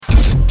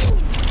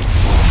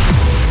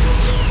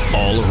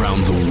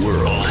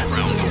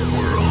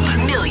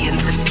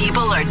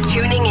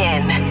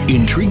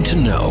intrigued to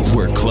know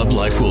where club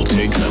life will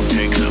take them.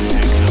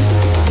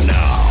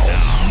 Now,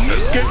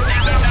 let's get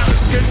down to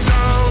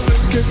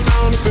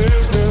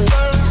business.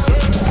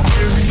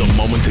 The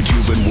moment that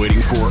you've been waiting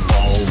for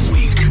all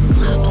week.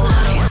 Club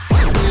life.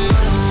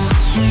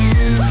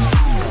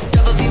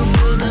 Double few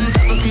booze and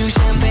double few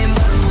champagne.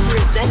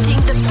 Presenting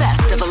the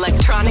best of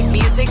electronic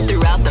music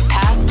throughout the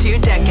past 2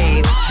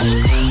 decades.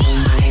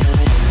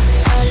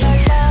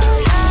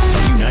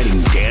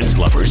 Uniting dance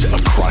lovers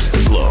across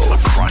the globe.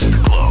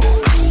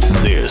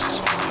 This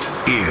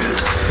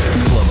is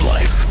Club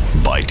Life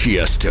by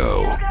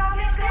Tiësto.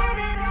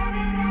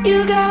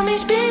 You got me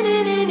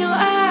spinning in your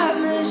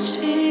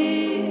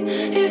atmosphere.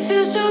 It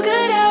feels so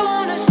good, I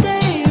wanna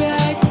stay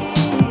right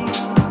here.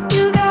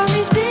 You got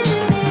me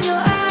spinning in your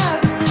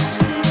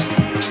atmosphere.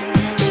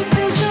 It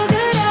feels so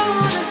good, I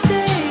wanna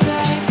stay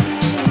right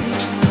here.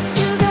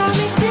 You got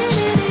me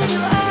spinning in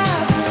your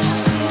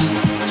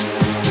atmosphere.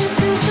 It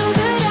feels so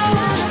good, I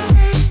wanna.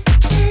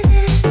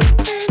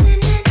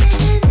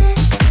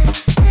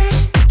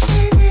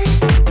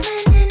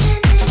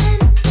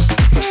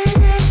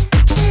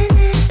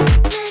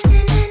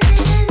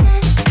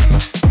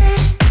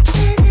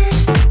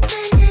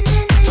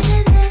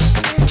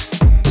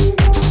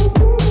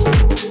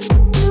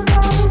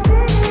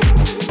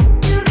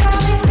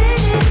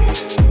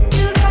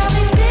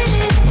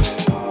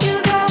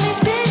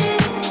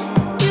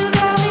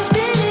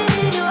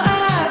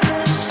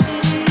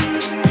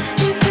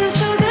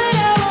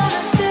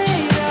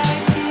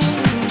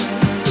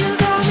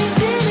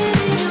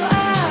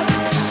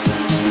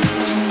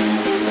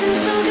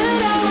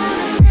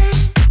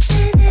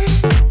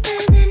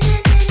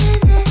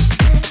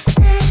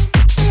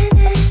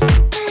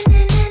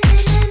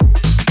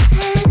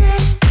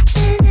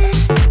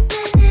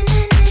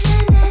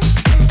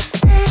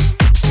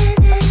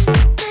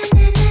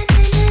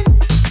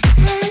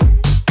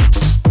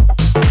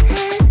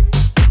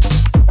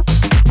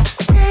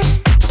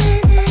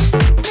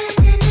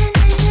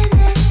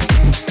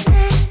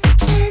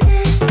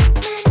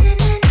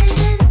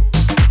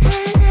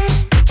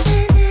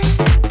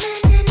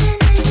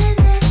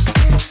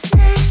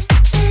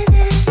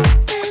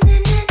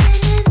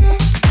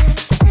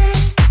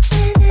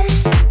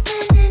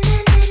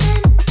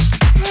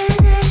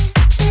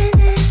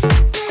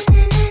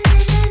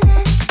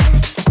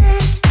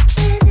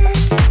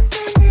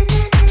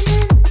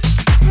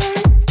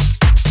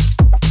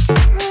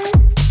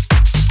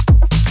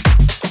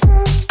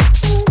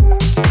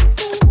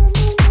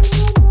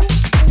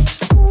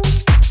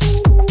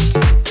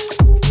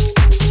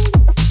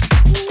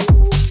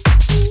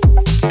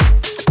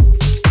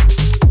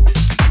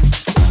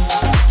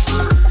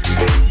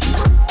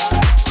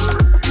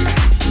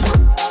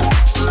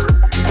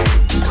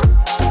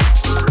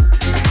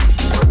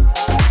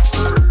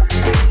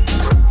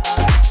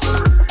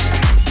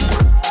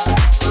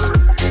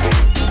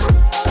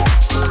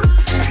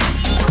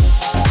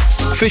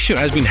 Fisher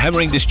has been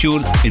hammering this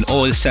tune in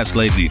all his sets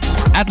lately.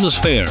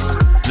 Atmosphere.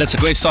 That's a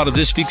great start of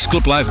this week's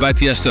Club Live by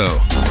Tiësto.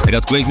 I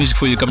got great music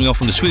for you coming off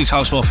from the Swedish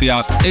House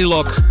Mafia,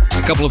 ALOK,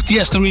 a couple of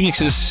Tiësto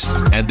remixes,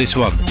 and this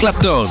one,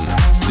 Claptone.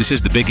 This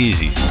is the Big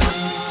Easy.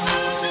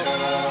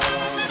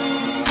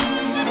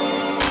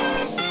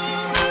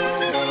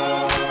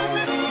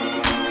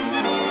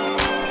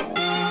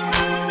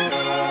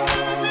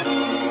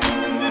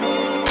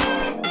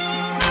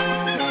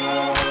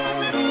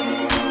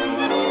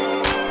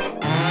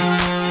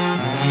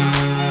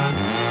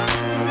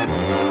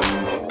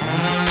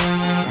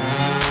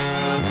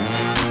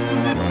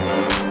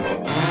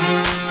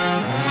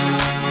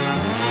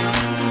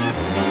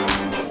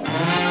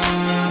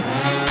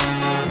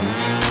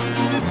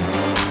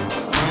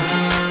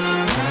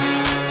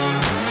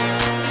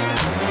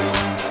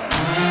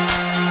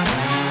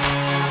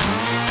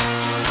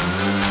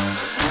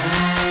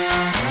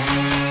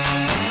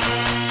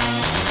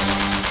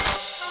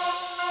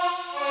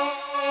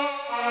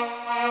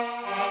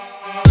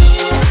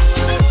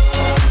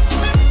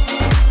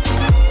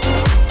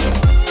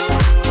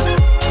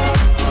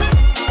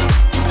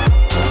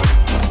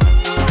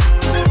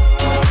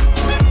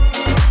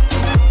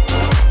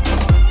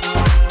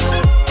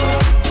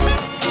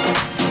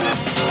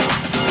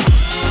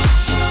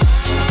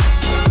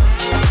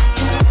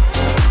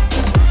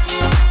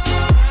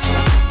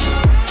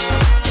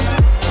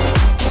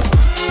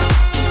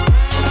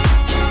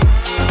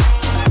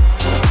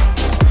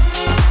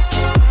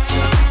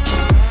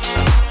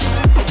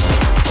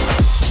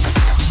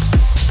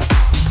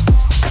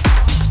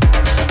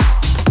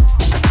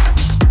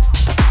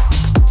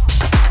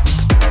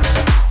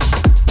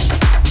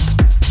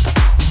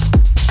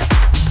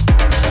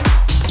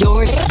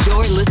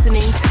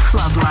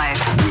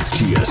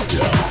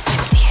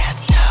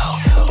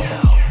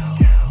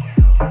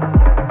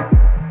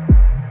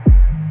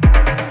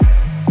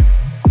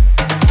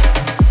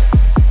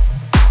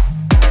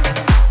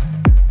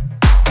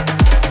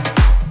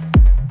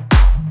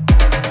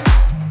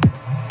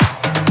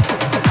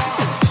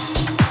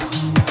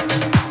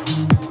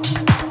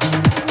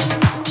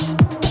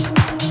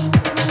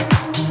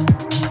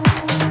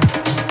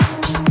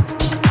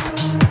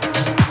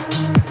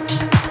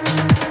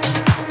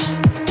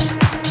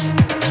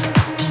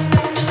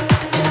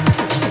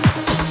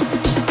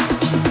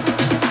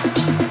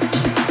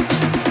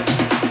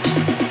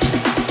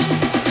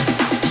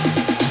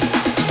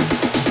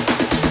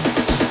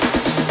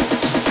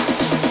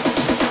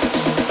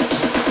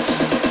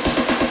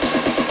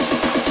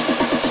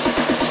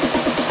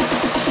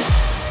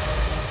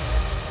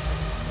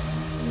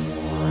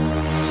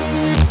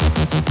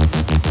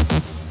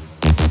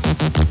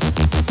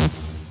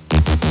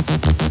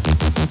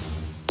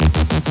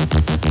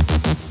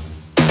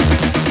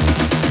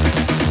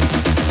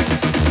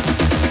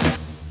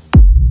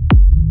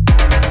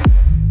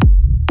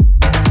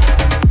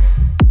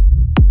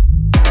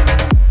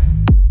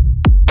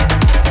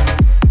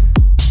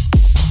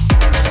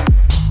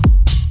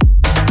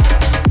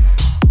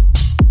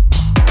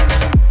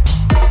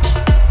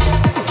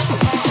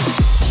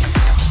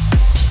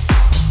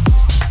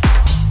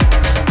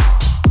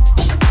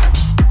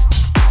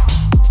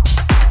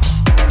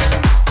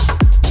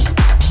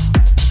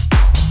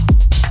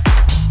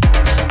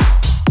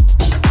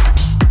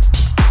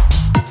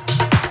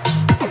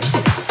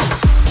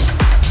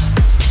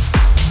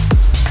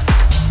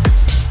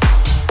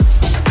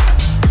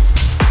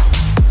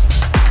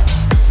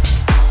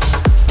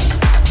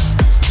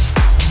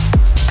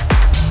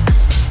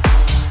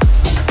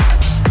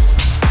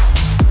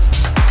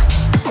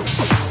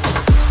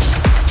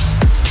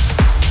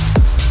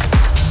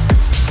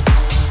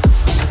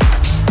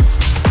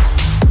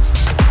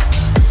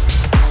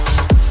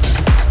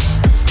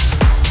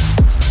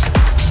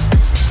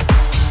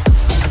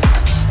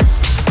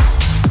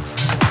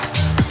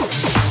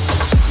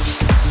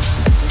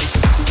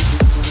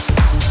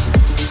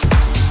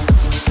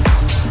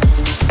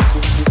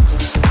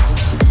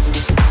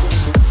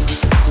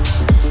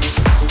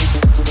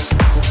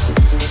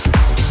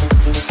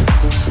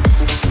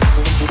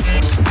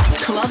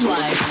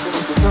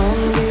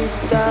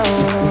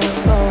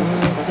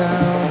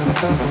 town, a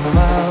couple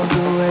miles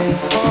away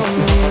from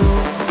you.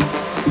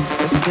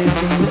 I saved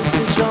a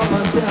message on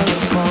my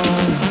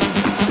telephone,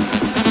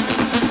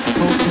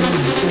 hoping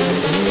you can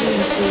hear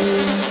it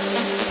through.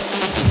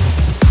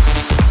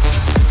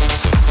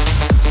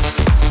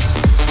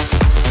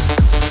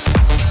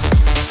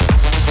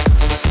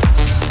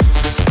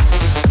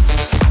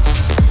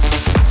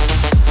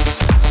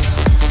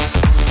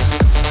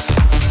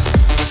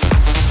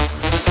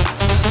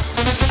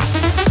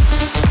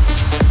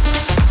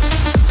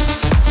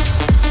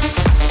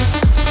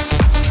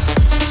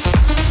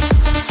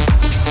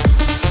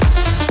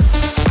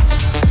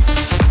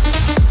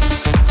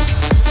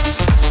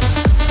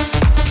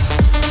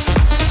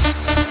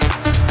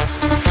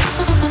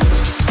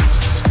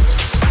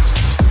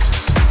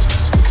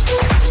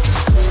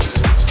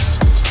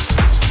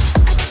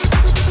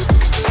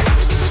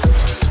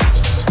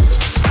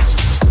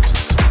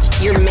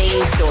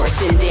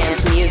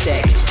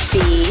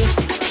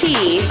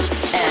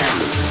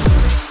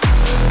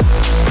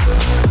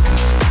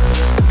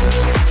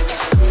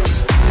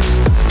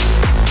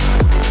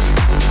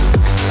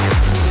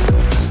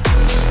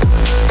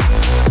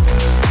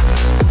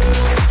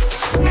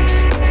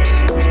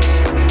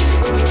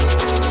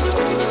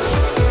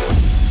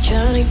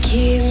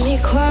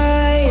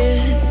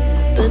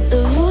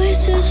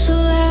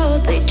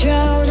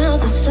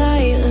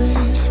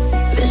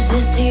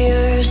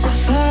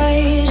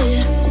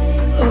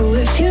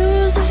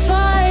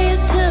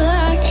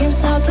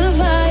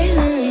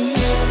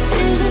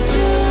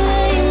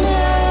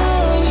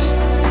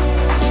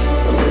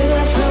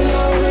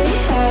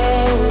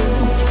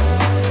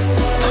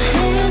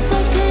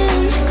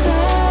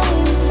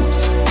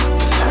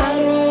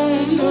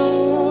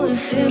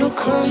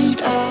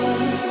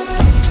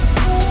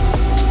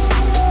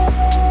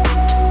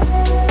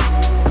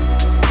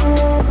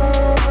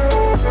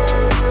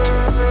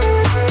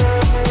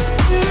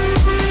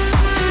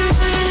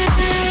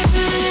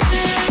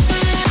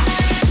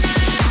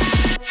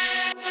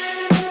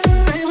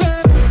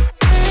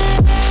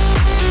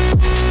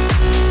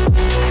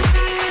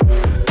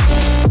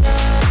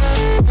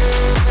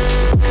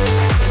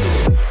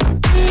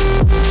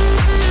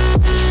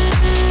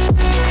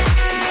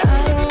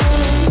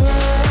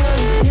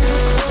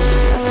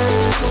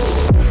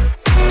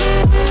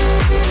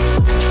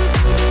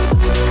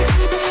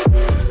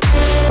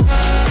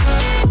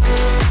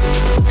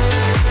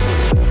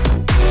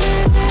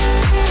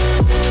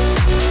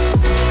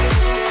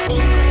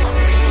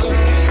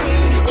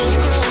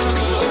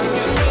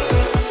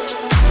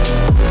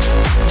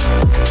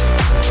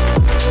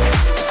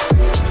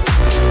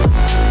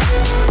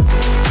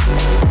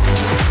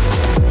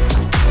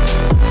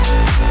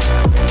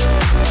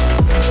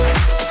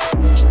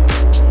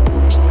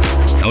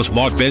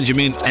 Marc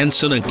Benjamin,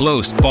 Ansun and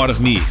Closed, Part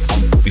of Me.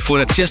 Before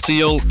that,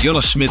 Tiësto,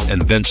 Jonas, Schmidt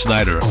and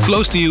Snyder,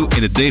 Close to You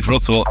in the Dave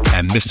Ruthwell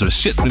and Mr.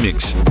 Shit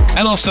remix.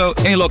 And also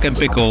ALOK and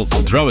Pickle,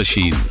 Drum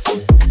Machine.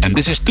 And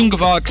this is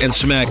Tungevaag and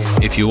Smack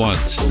If You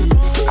Want.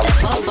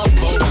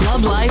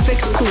 Club Life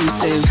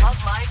exclusive.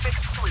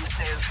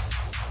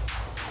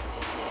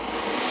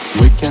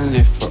 We can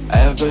live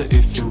forever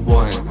if you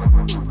want.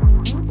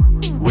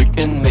 We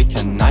can make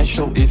a nice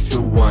show if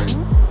you want.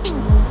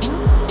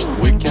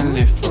 We can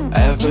live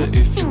forever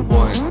if you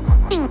want.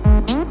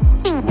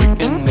 We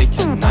can make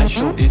a nice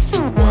show if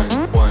you want.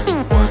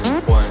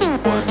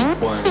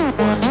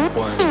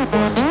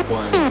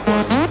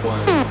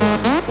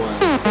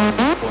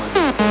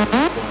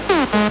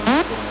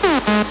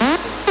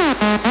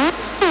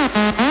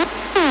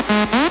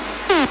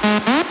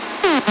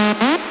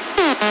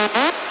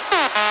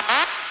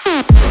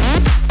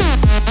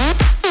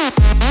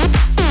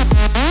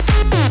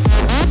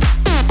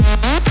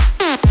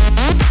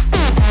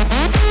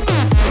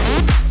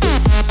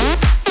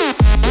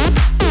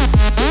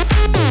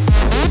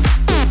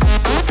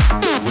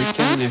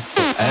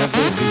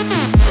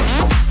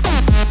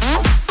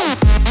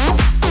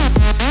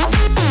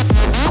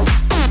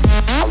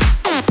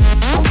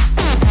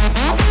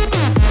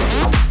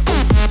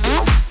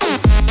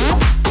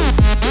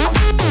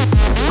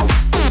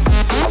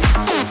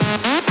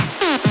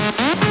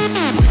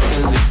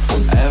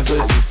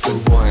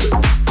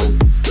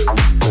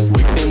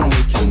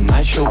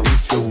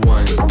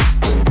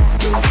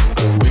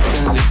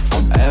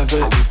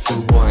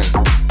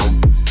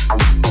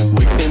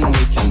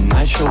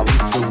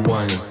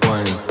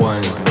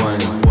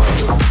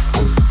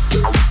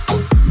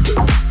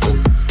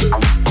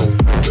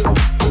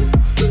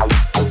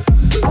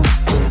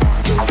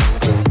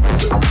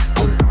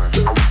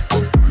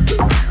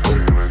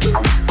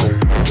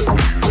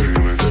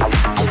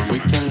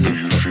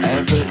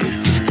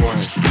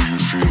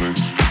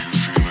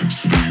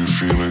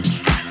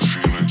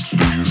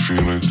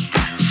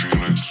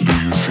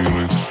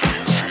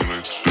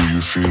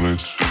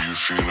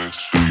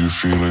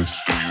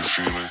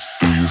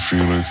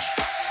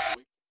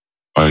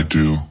 I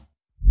do.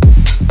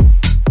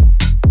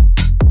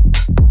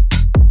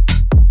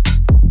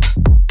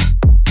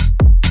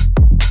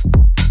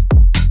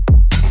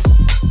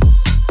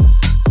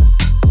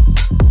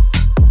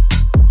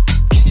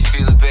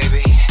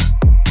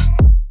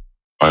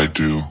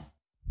 do.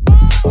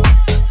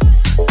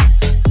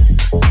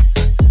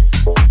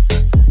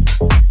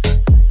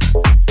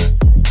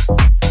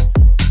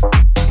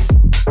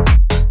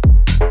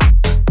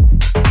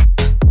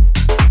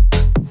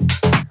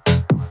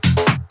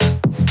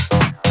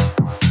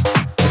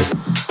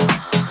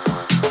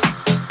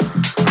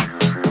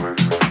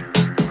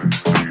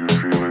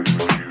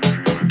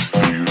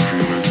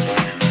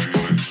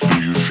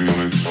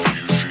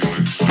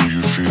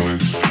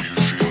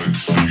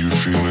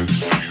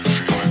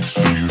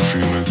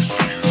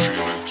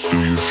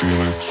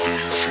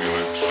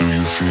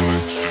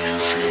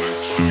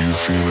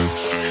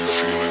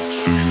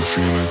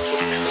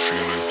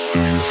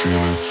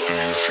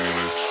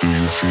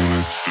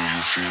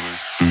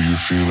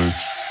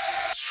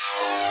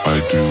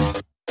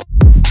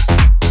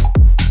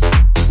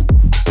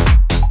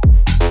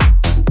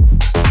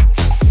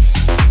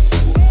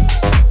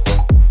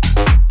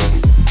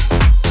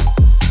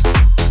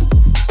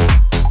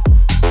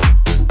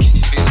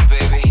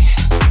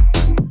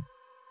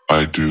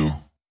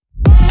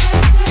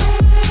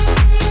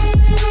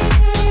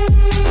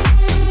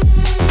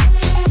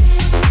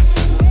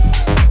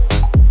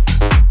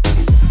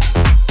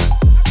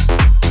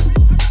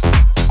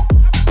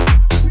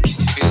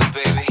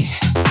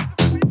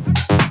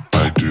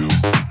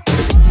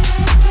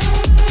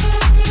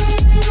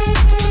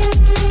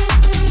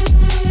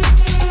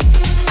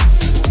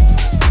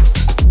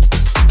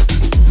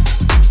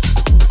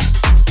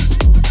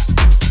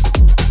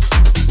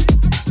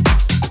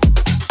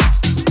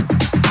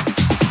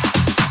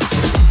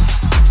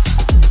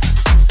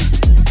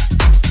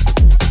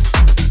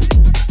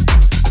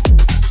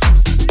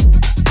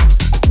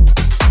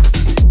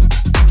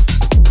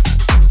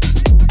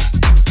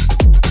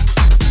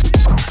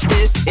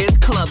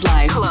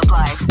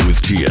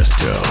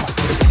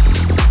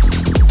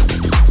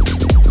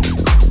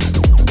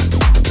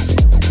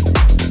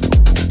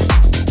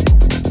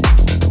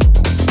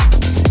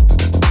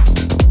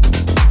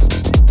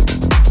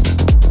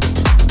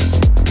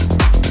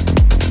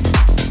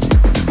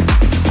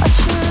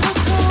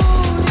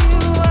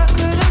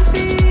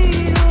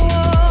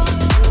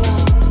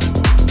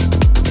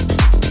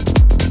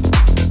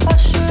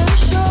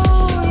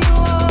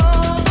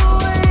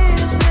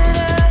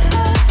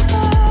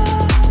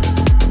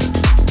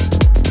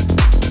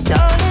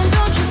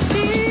 Don't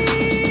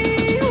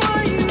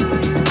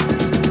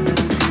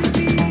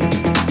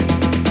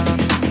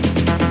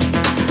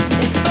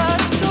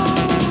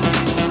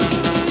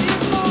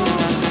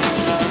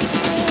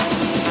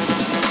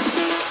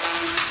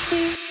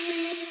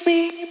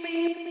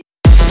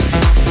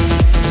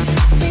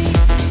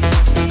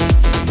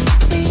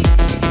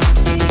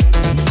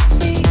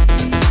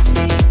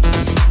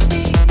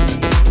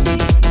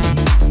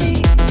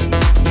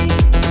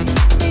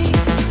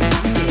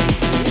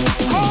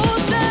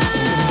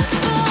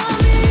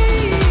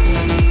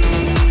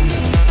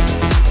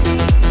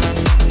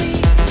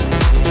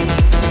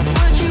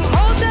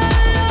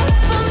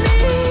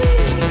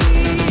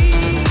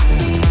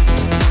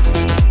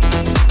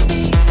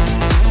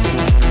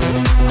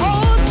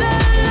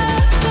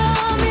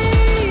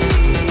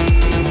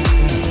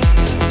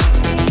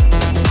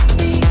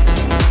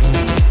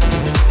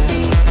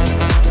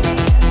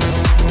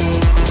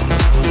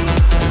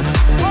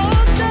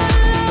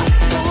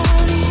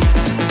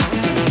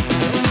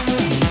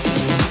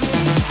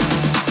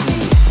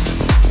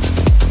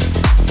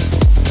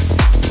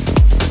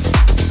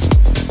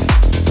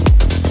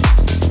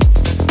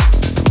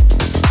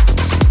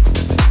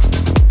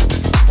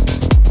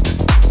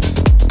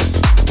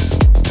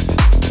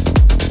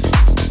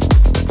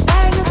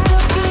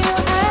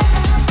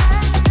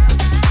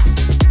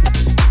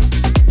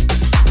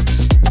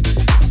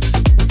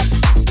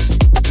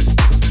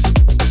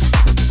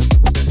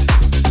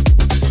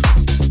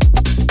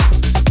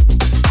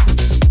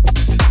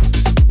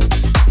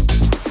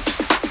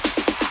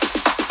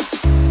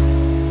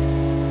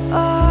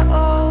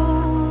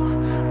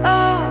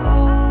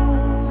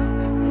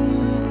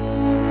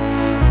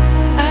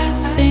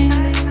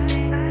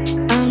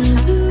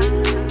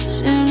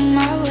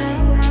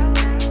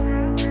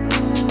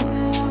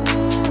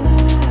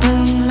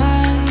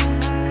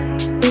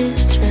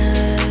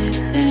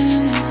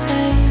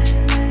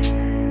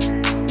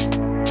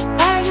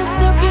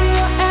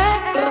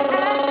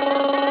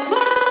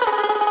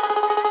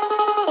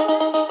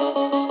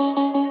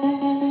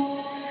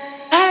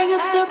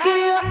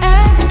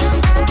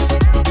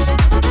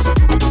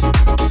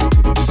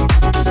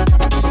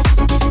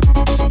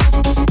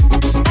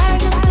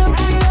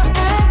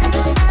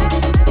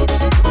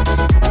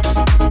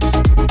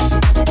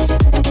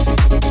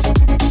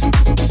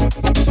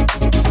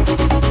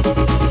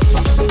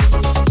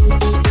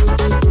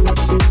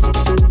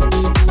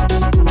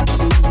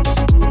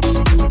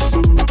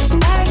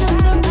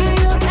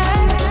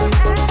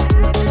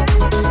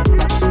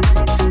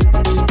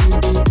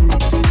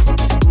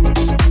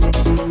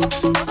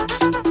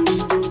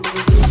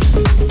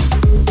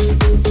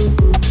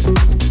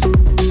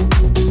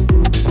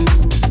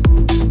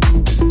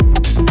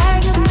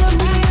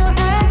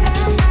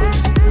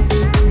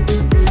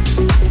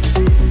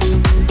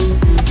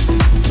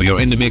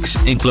in the mix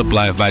in Club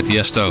Live by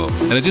Tiësto.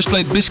 And I just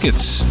played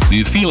Biscits, Do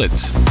You Feel It?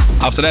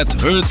 After that,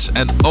 Hertz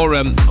and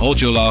Orem, Hold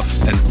Your Love,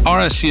 and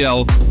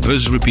RSCL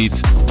versus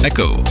Repiet,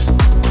 Echo.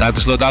 Time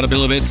to slow down a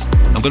little bit.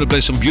 I'm gonna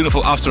play some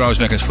beautiful after hours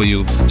records for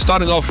you,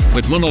 starting off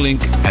with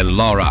Monolink and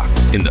Laura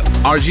in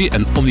the Argy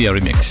and Omnya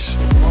remix.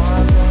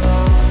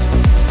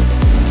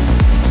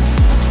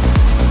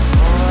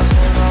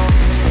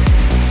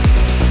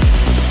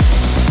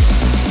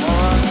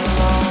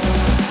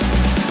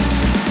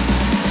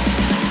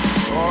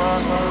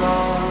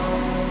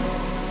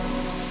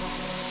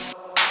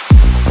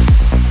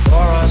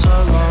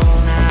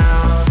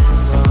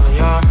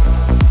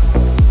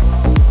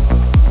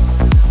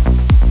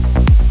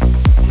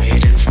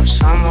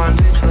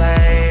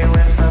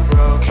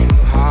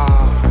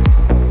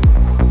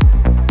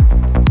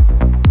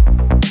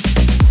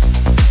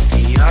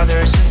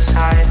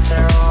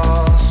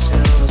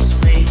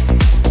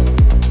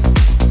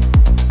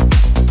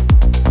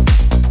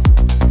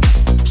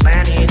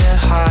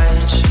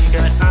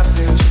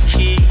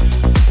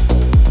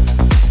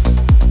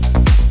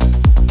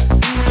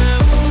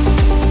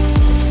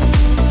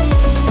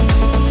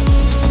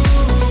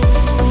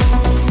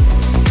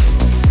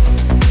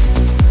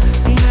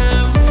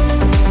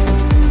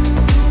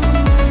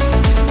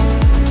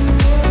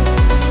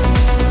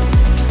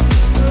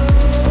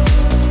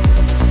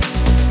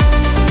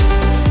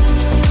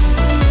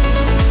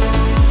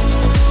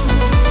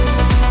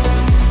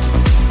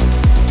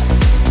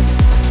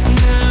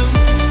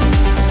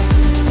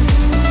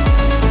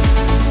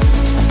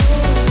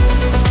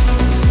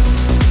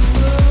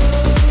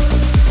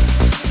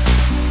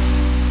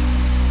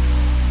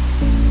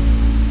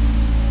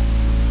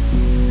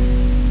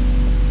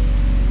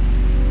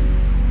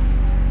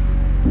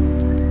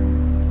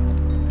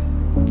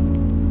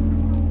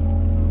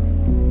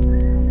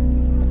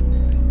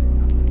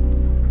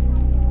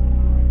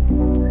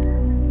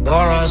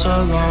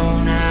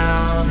 Alone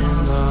out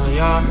in the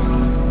yard,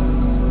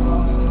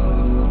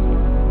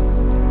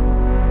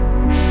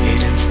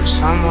 waiting for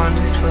someone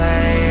to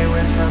play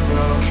with a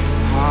broken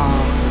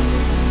heart.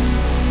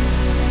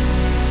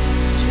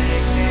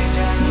 Take me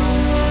down.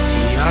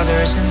 The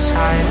others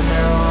inside,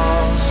 they're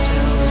all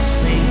still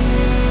asleep.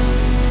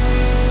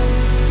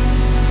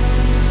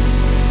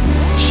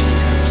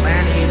 She's got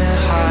plenty to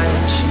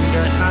hide, she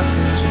got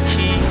nothing to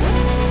keep.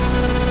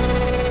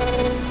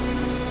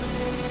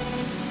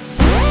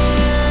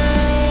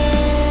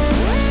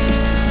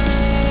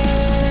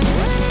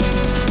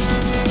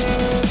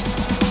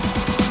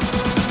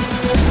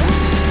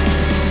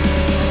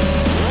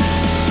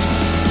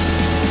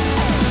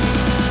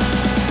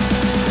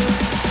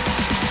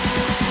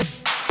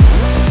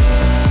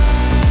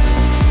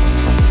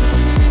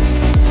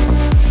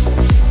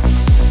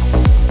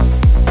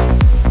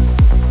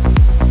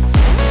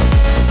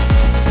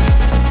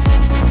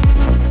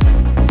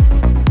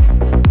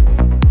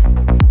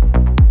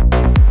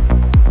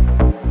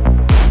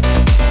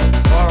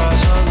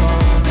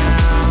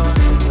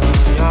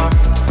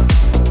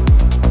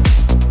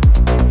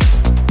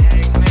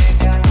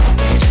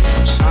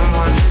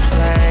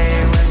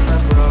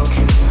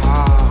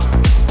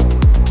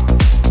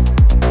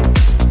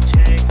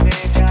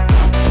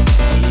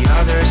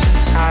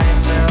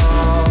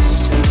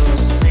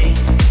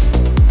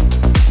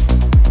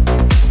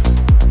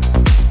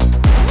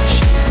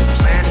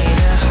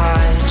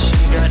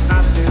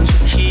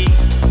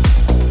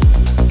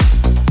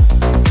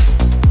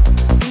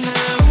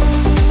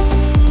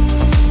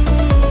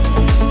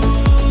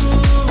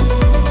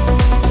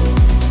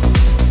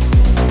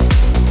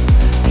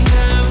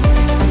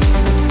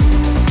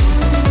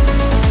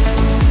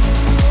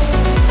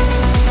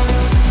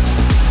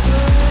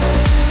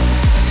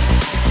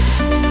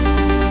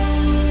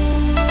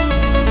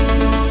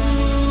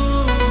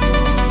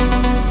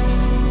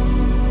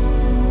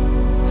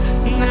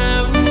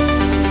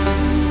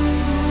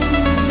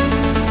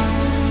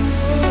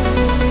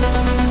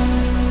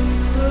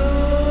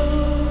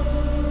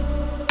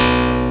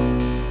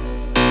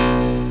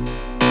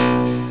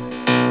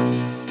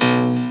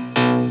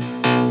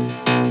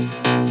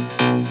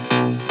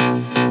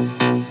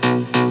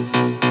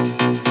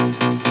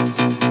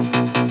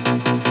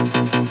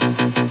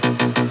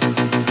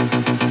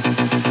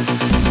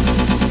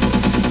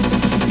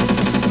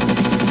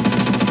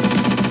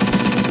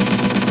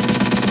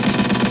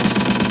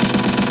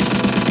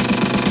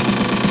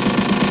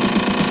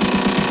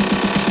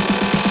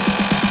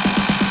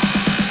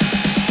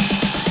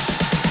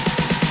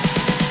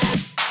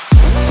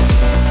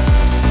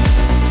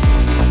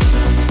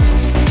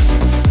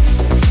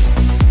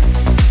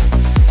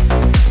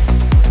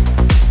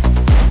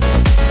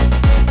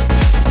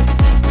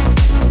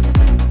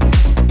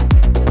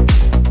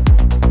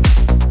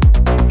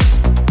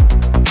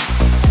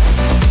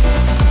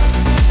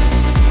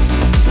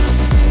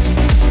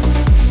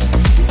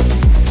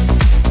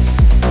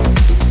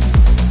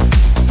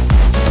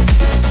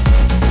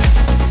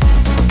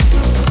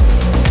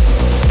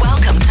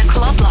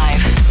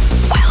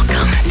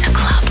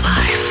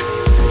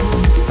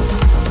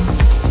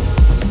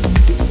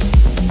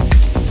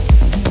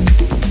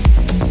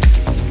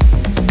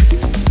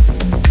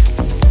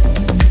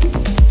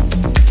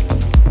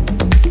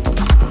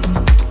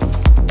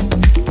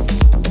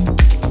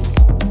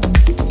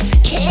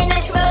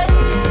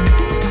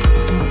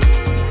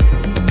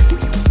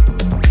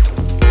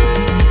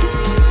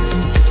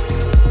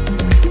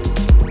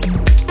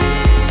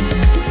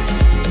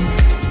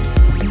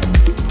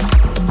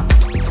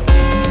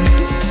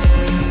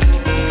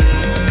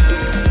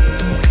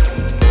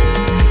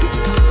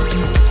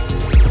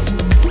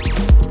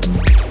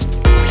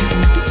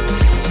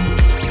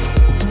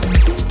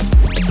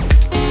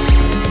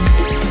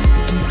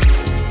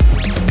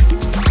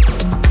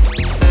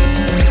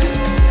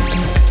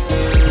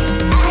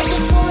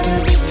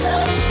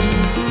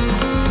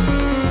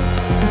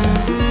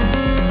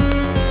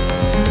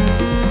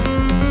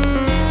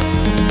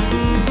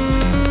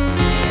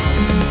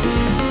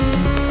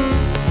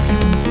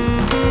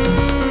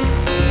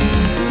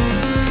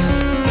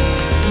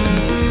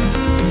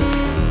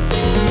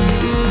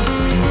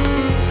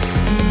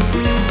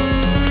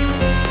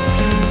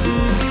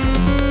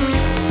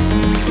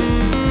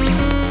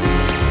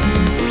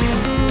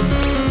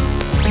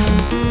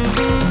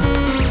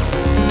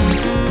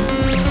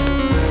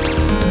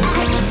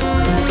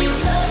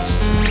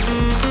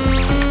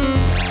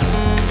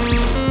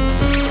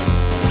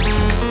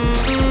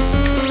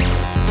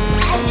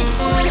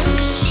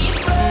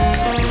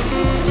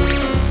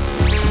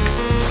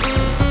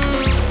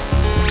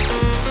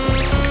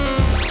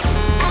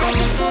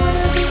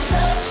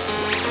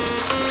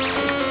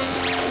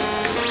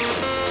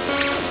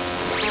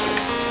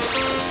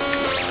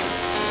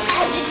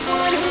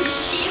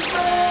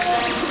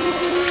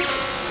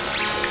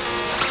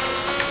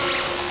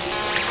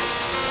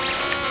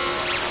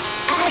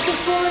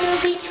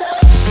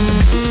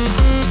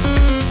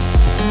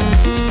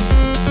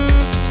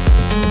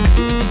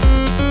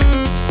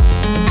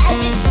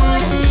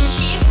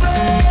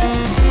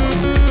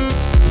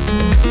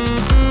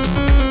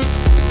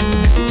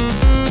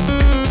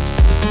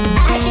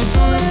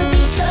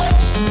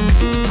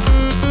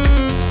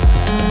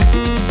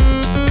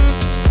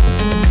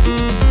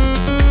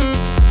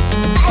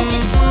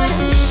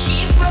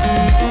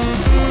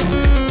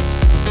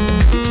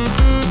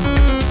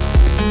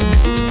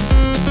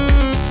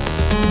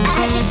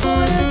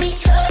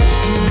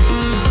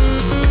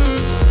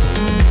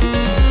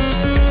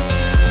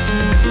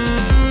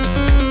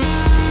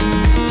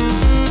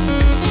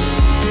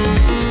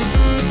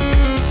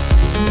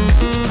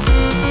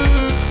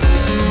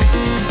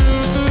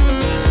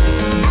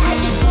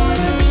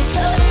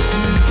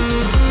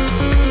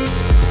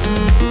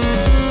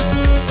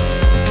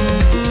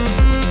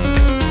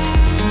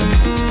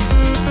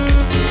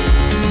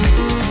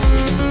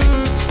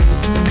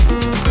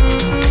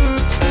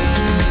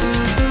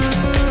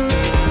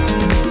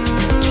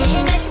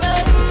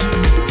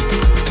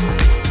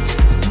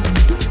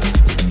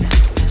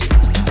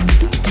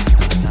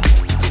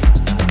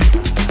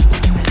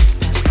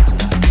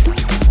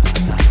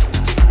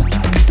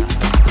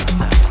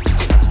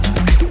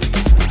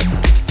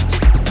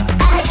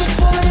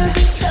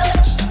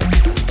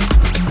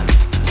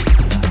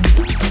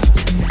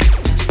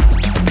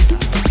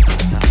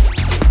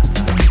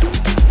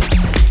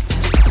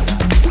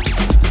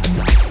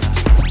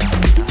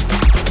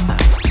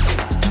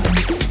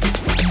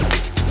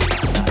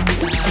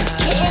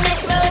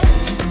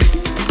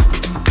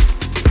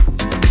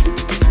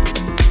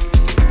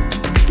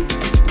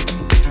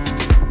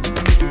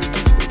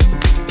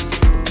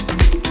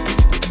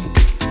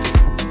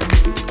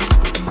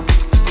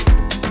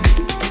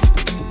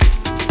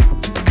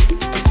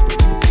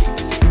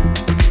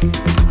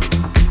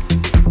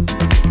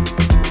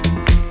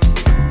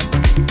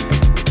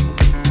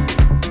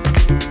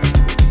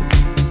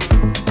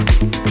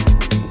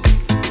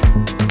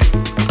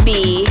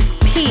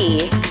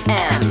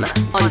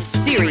 on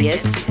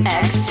Sirius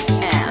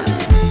XM.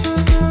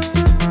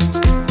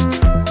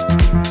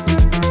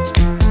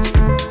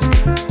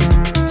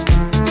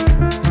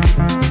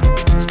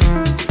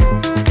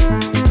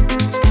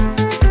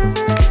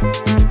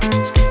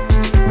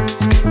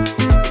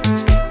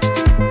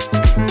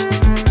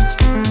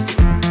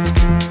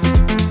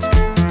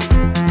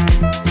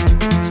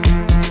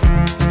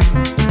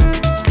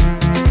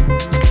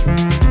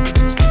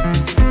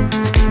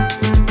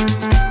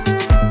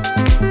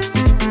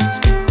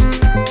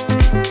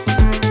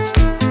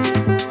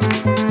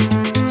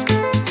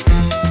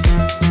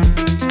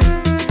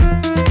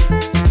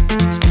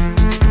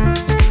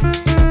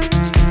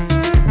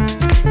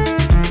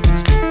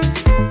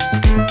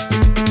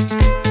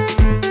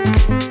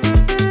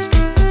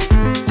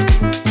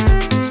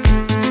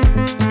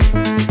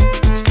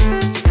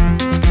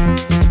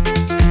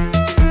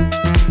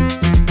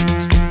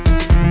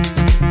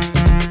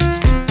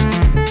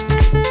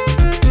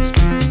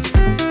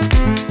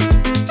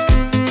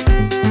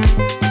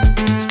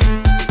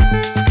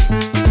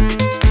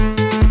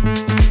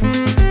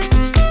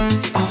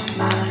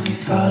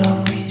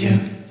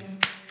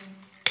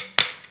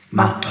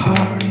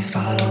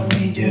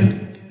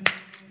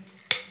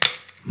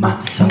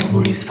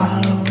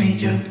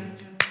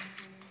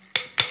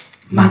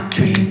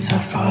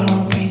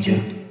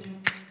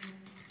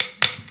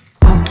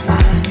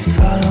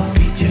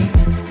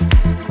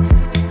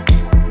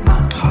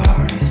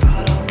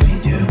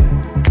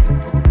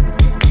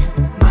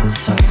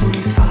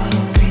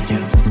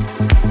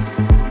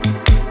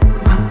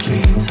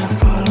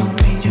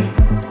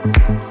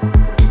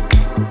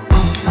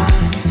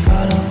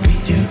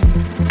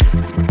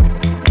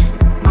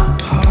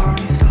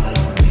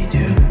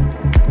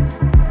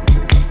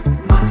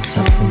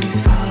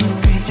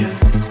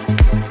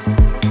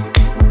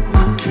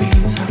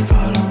 Dreams are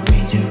following.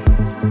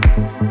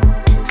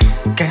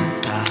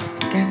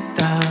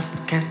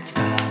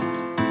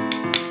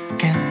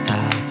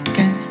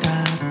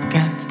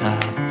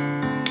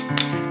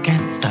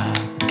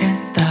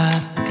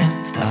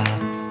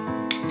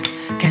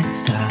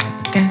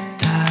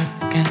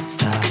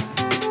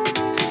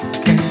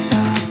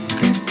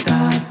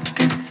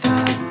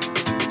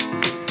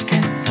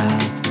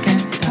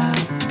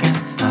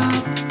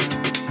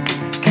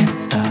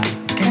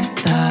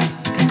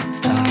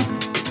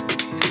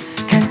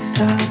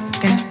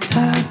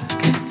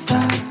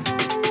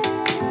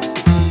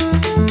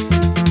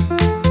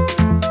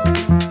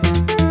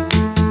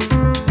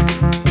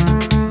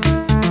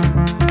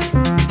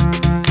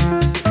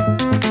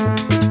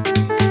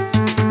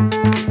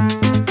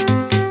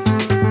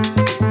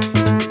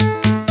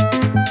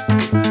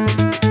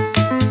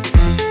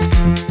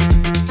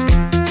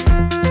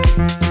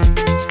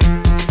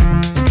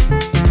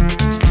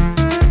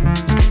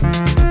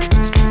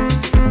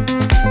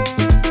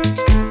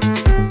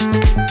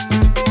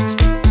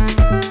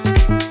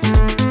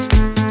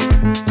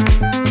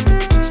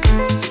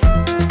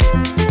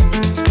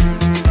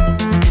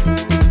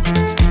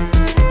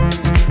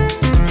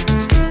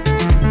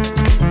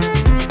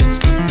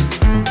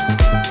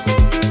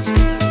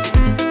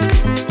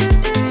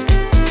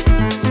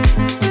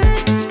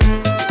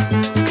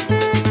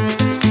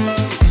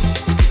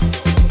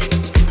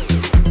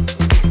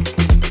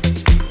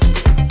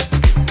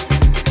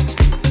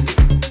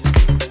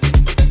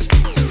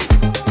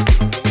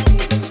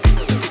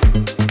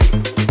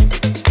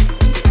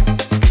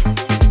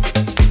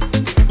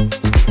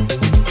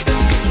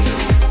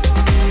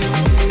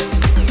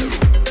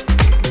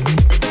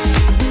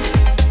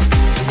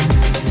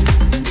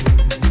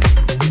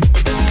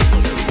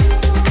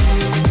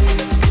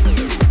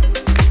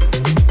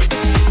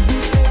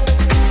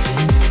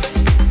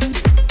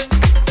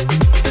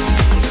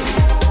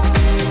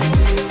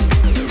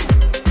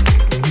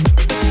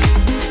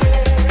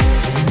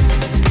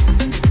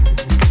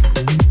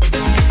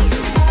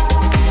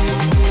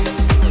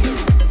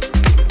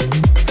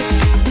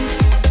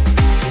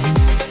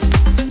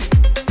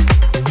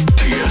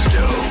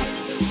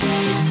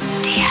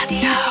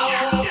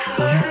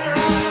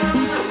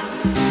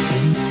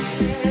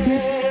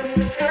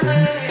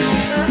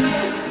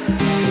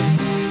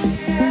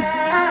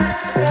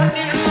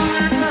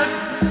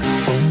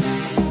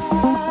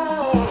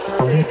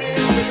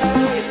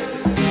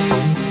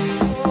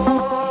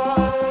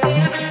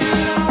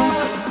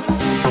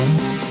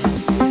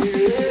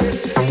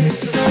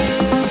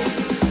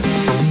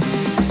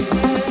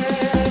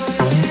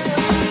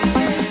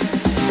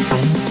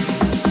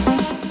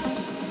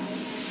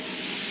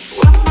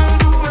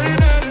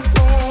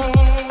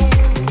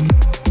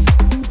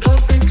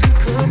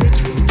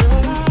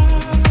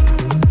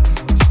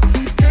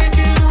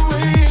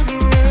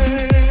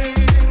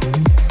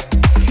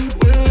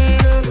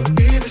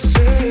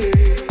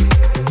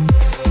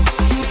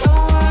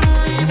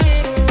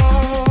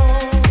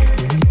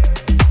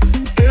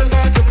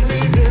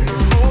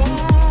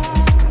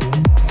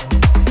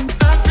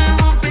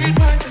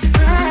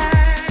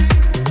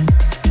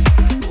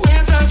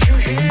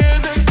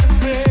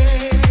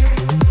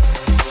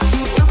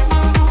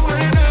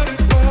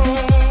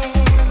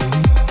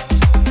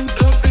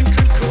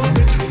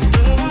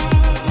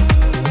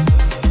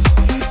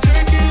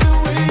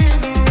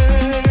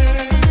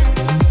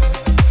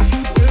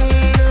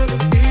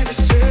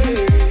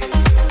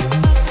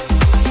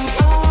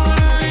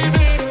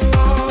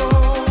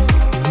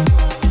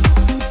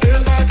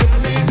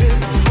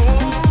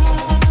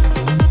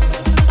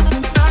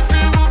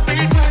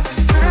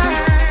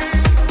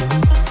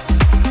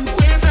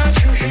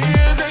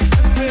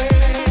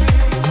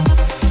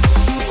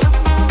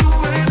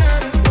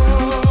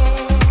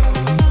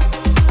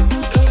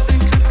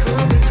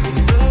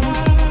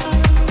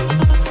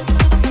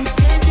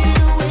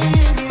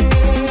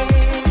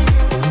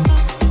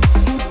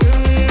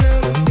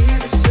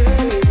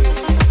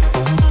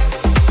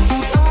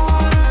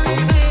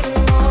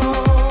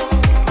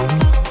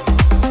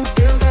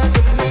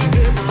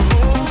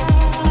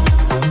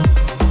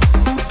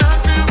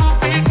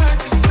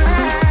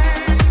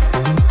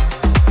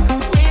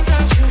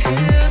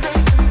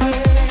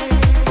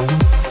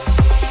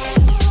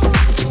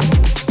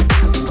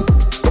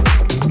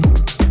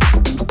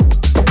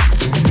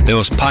 There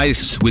was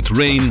Pysh with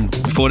Rain.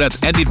 Before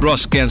that, Andy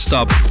Bros Can't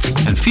Stop.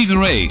 And Fever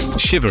Ray,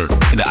 Shiver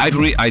in the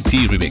Ivory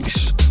IT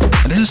remix.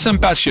 And this is some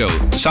Pacho,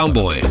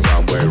 Soundboy.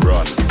 Soundboy,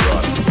 run.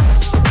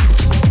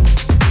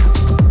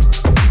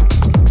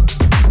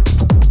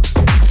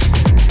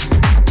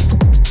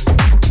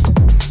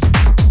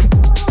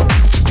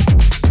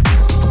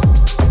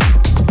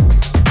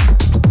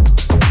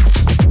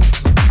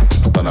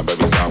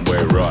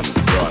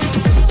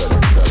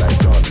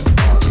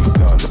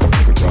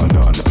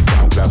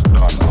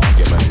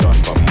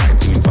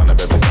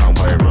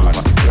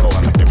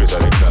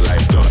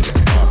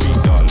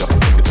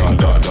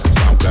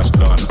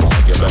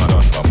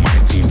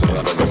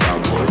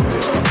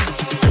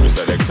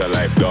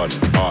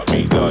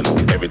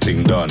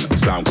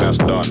 Sound clash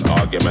done,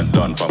 argument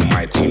done. From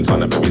my team,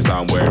 turn up every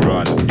sound where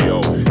run.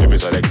 Yo, every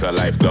selector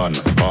life done,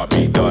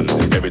 heartbeat done,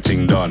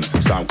 everything done.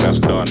 Sound clash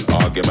done,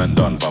 argument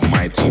done. From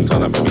my team,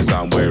 turn up every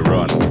sound where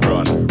run.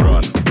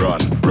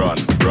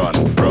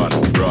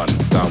 Sound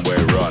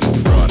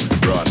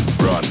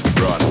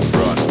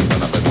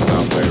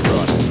where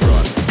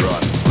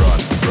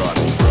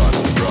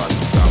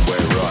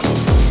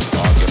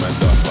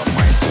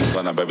run.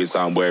 Turn up every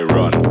sound where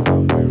run.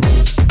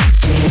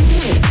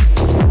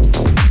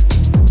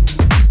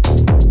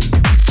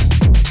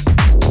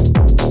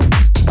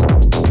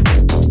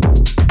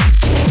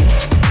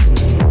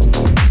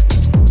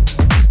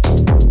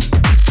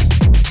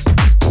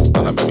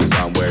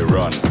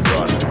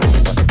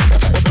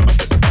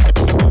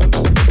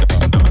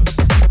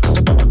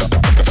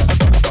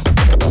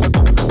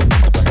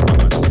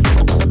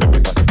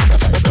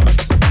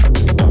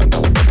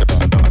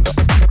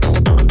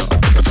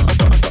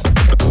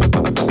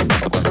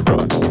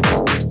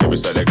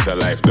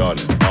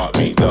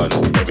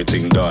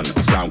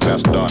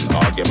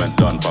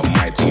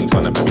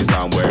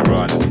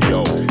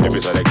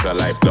 Sound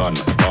where run.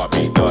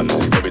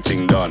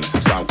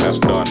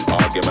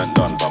 Argument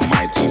done. From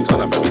my team,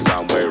 turn up every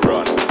sound where run.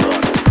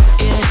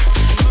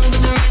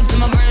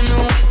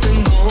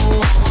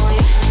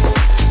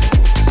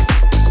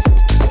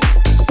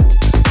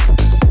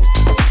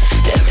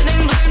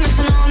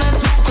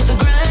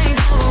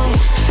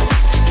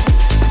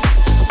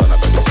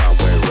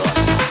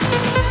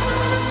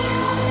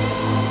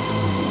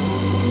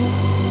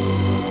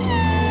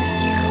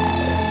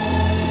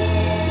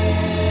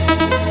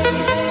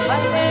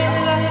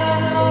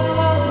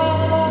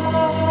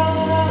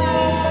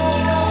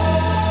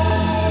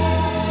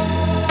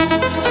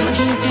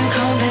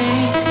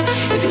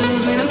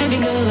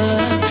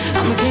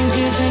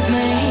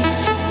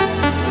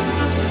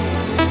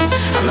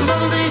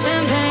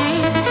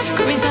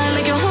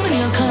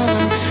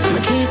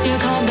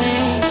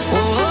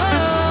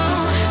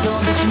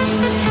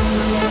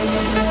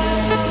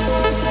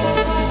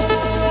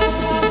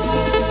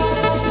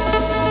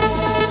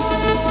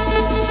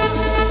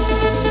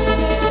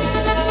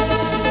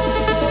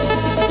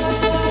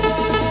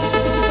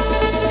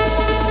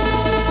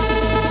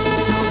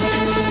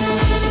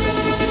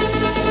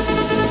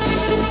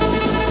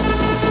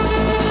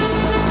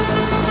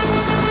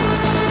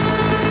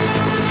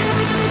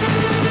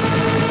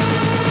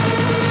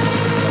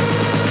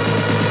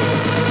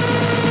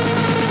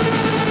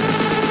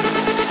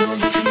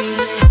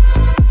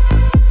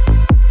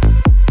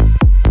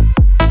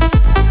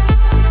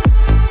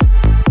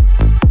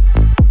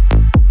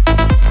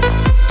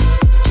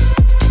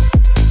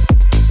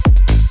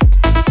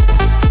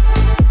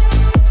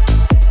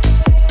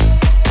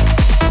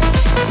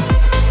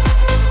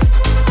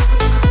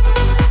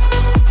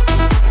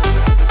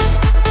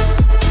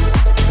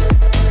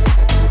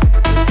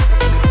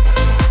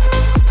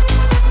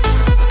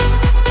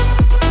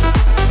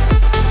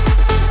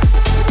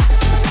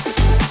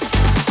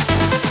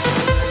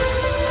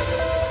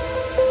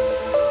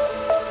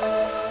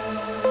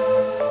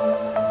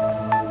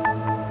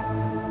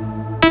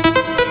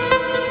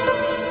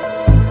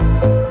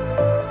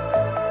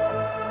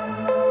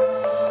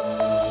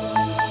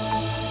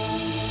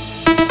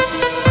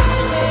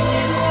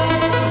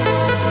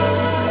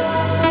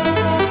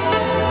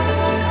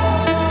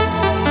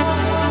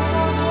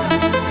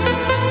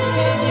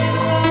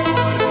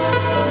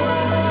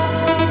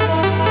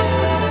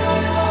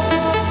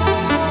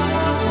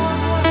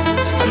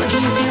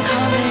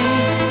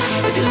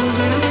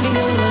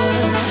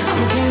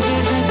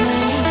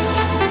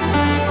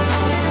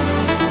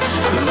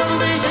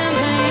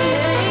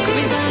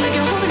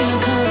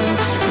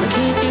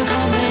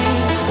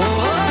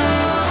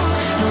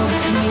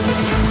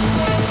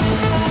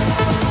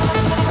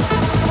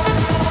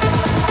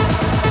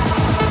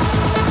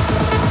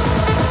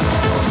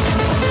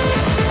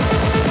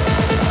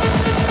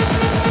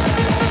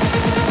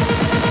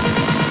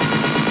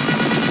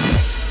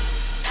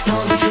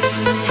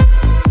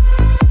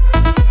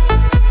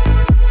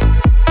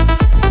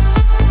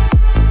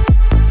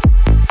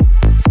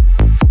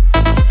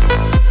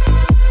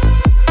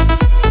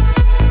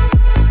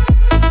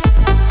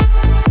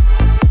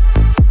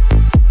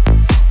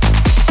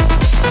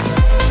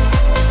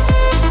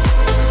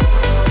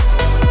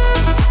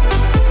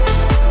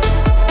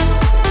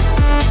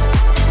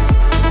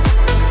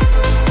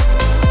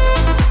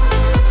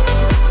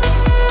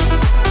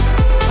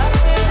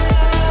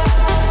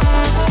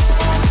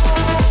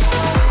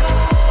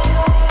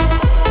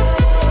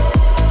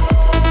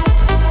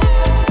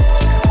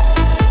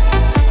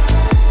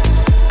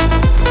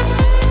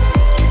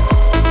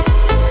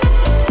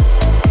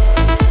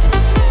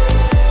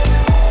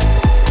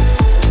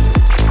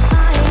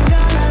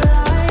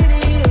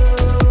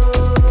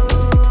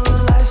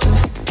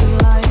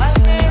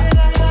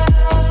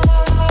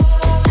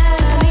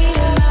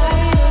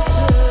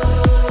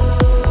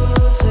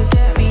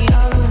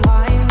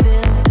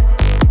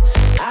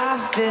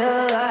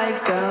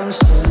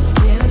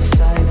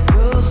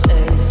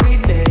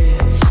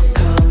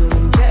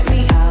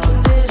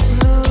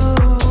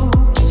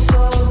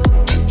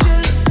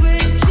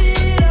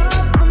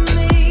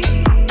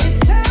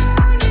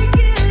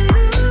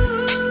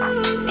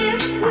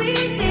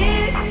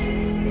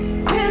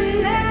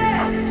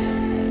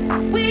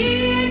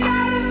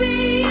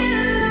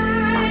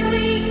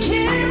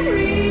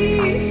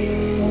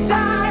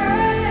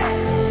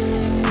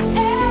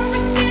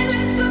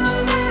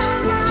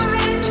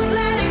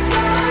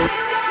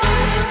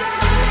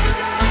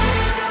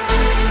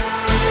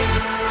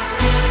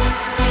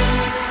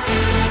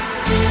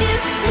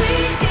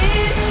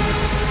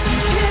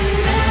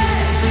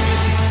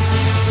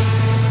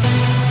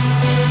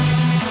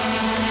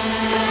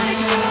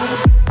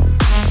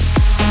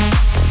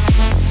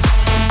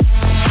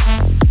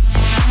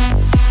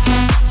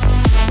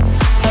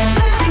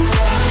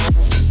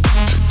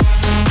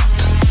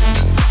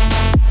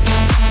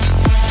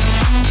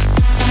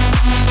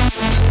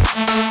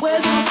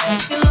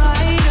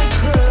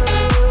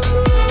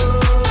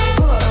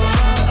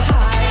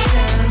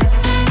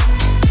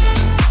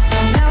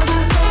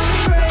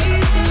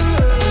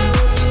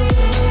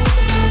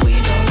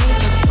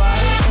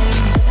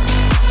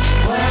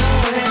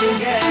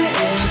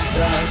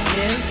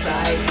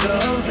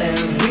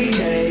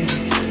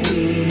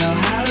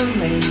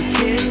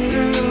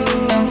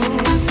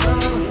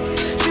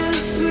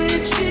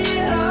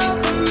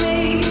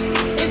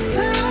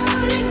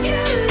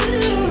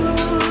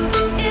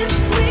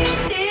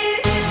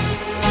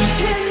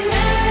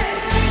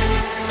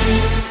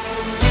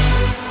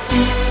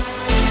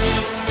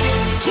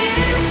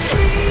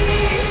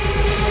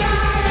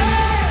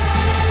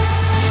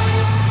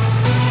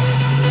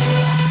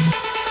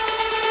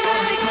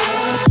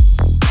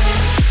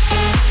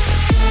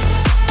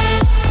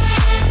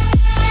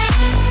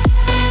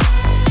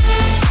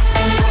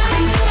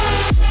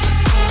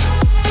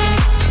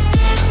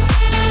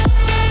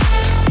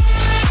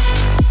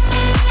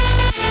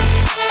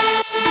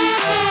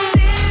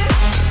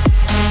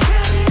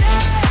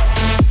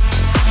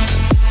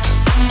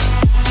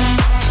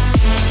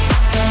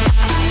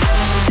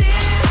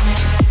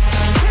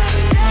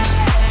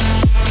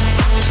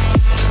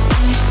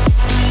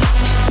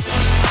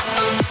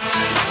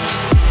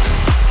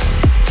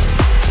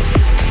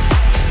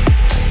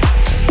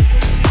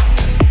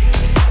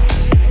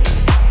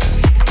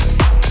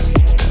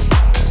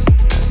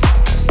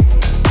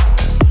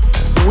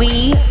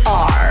 We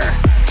are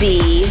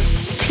BPM.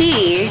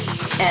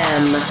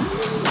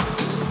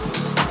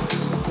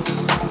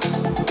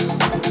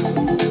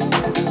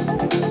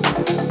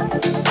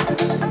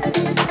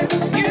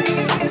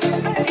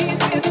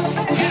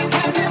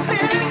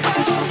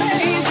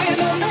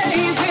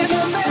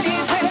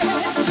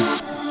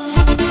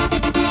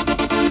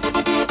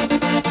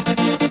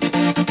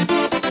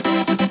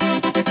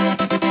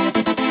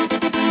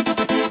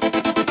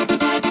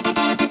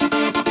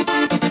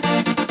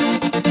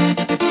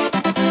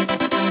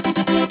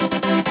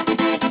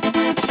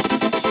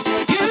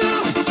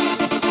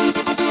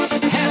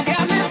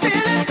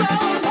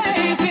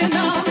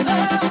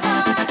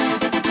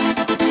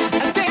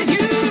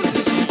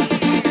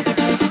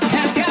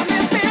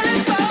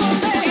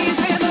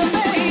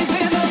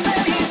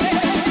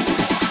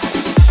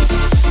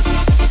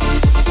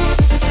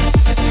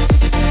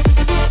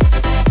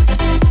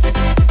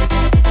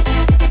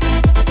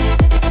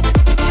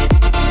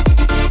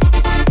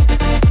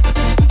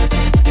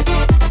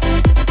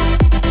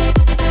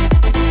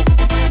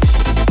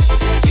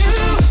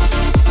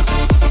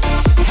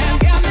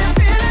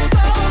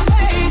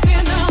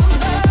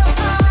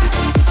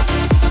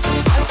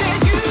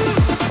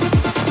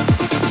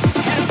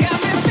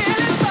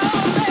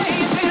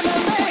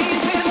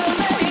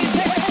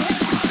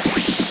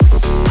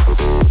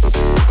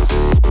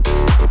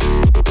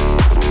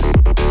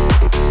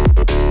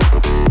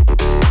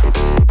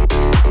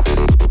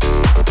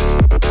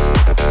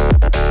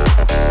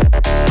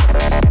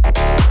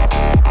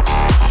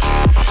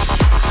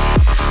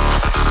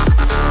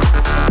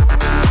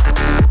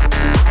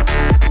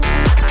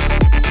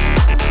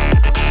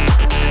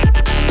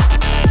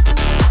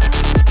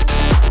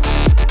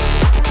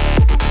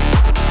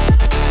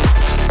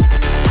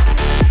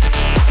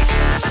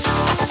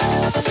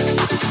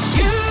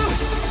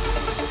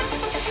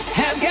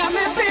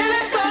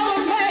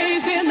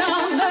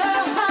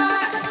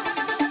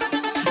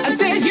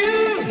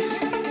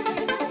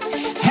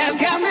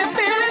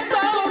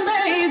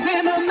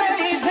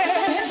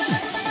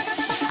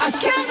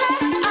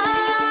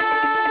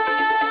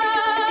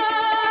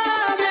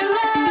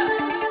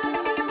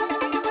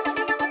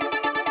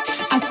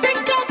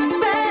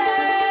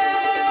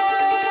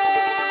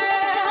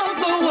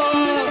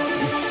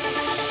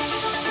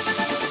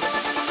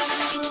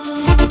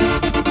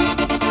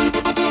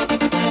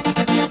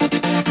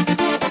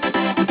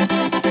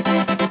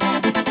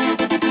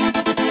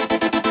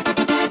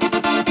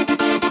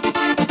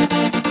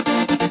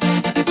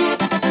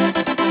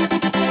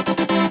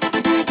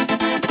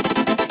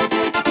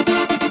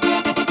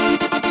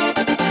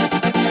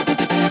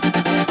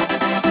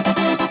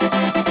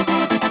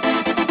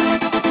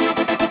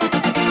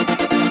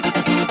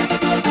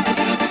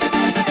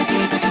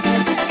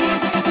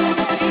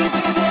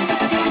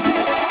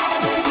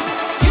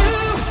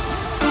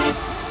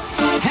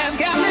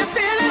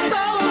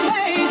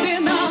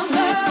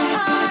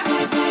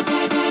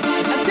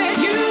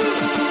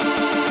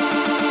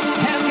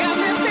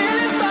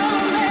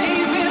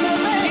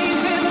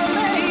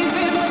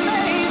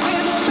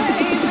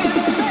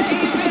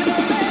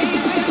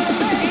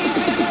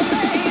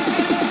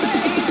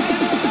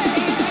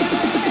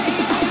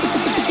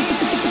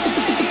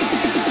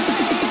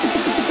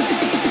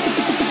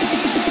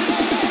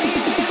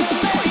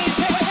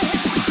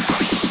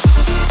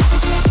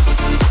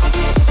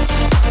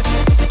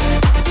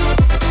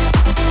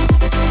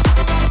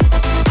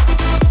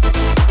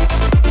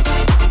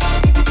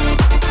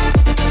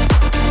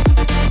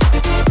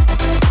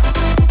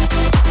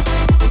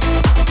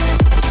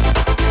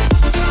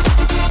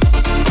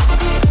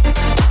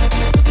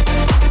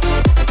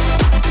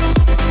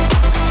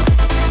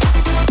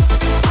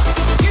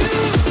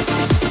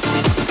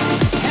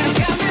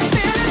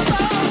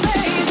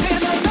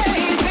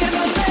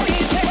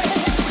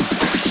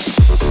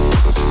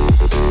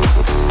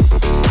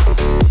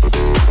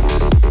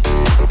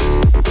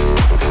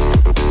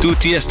 Two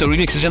Tiësto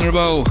remixes in a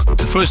row.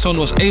 The first one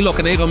was ALOK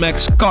and Ava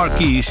Max, Car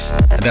Keys.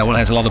 And that one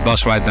has a lot of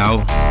buzz right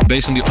now.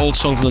 Based on the old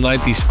song from the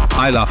 90s,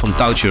 Ayla from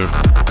Pacho.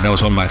 That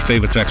was one of my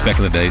favorite tracks back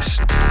in the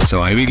days.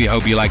 So I really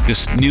hope you like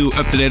this new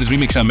up-to-date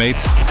remix I made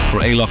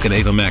for ALOK and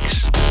Ava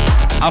Max.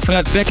 After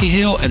that, Becky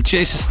Hill and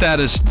Chase's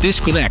Status,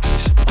 Disconnect.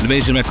 An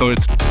amazing record.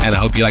 And I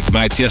hope you like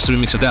my Tiësto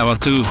remix of that one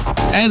too.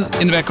 And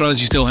in the background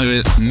you still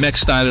hear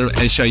Max Snyder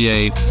and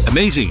Shayee.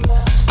 Amazing.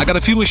 I got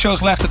a few more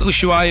shows left at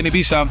Ushuaia in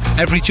Ibiza.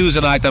 Every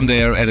Tuesday night I'm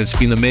there and it's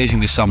been amazing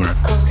this summer.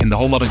 In the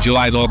whole month of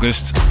July and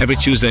August, every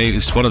Tuesday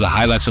is one of the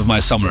highlights of my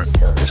summer.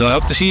 So I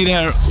hope to see you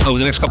there over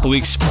the next couple of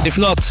weeks. If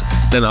not,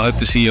 then I hope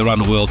to see you around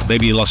the world.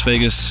 Maybe in Las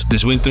Vegas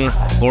this winter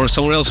or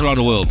somewhere else around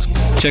the world.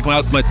 Check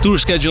out my tour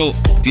schedule,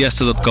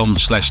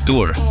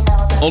 tiësto.com/tour.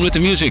 On with the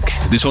music.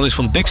 This one is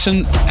from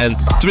Dixon and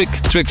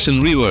Trikk, Tricks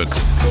and Rework.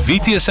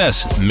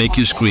 VTSS, Make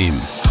You Scream.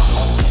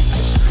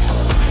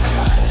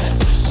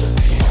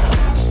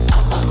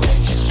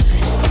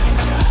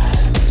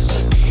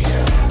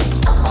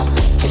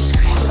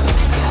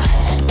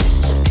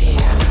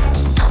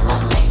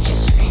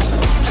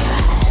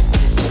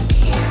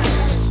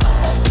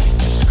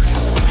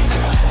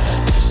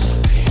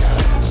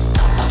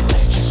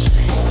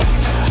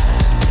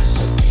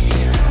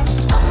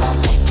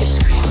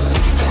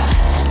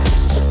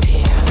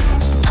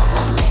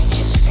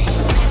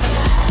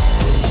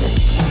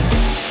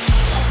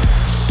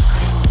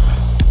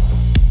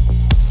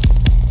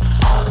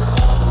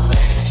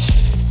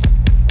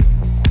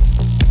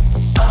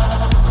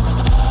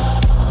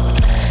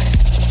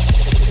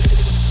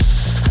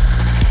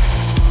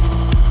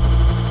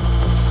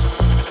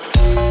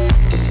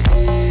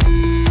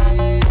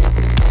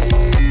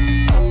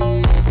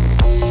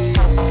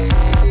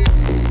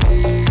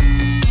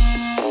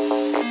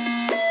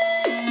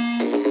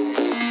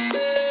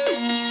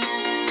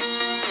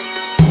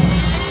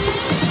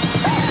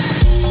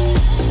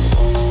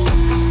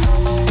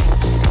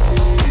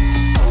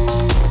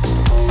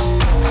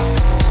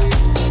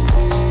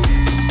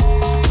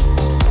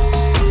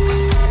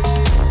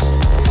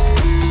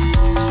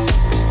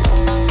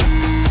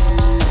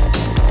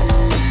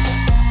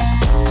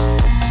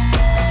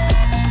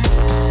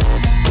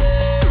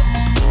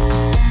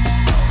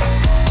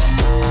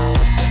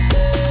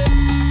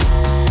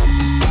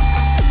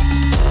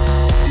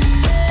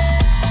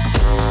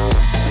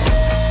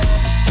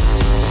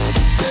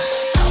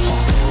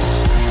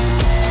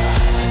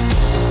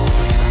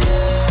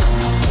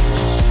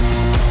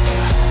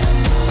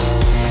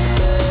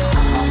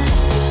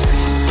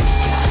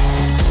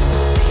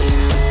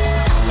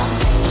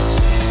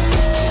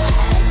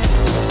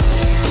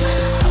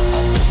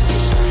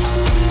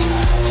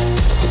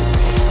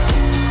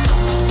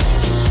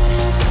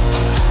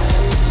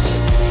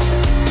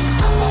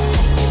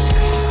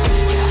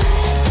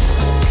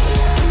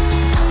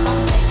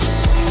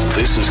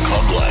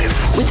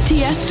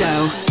 Tiësto.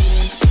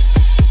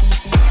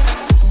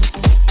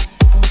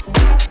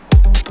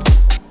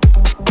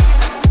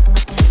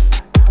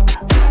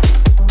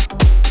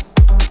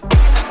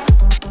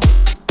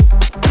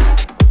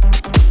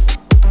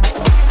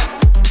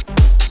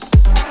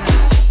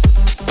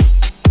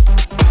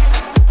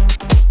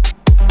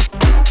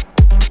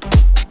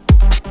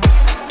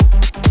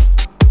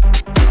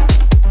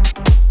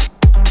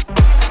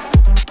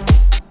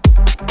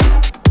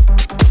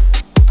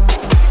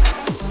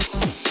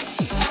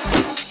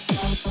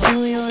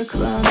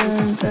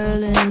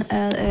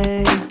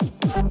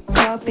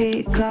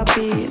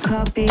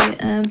 Copy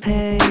and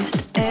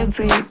paste.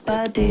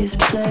 Everybody's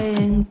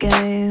playing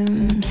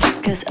games.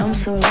 'Cause I'm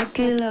so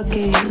lucky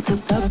to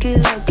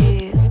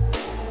lucky.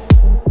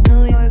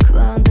 New York,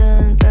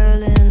 London,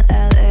 Berlin,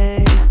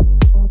 LA.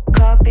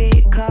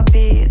 Copy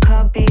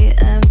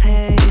and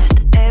paste.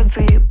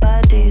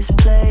 Everybody's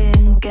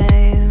playing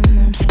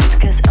games.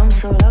 'Cause I'm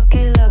so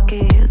lucky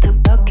to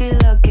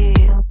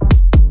lucky.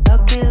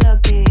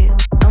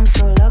 I'm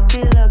so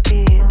lucky.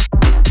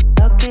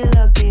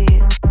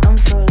 I'm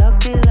so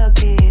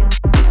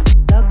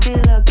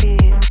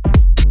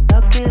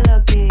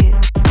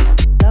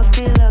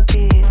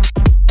lucky.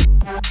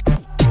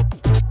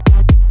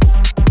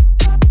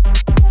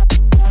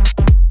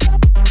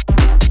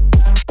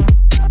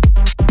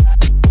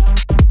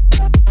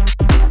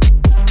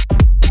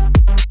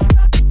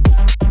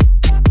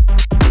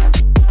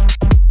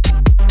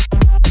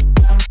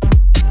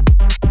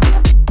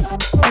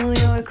 New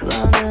York,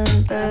 London,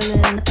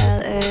 Berlin,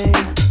 LA.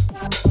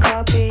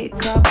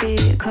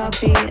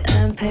 Copy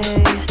and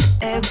paste.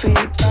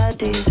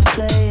 Everybody's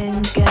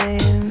playing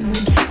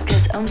games.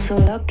 'Cause I'm so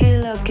lucky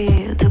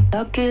to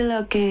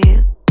lucky.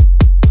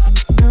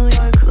 New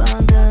York,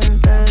 London,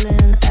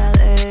 Berlin,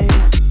 LA.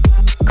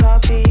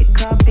 Copy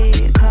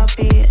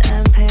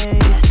and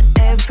paste.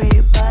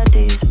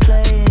 Everybody's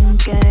playing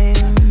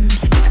games.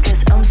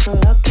 'Cause I'm so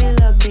lucky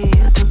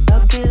to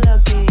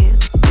lucky.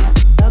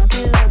 I'm so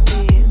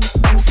lucky.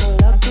 I'm so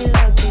lucky.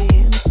 I'm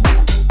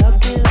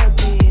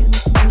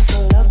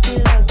so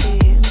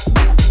lucky.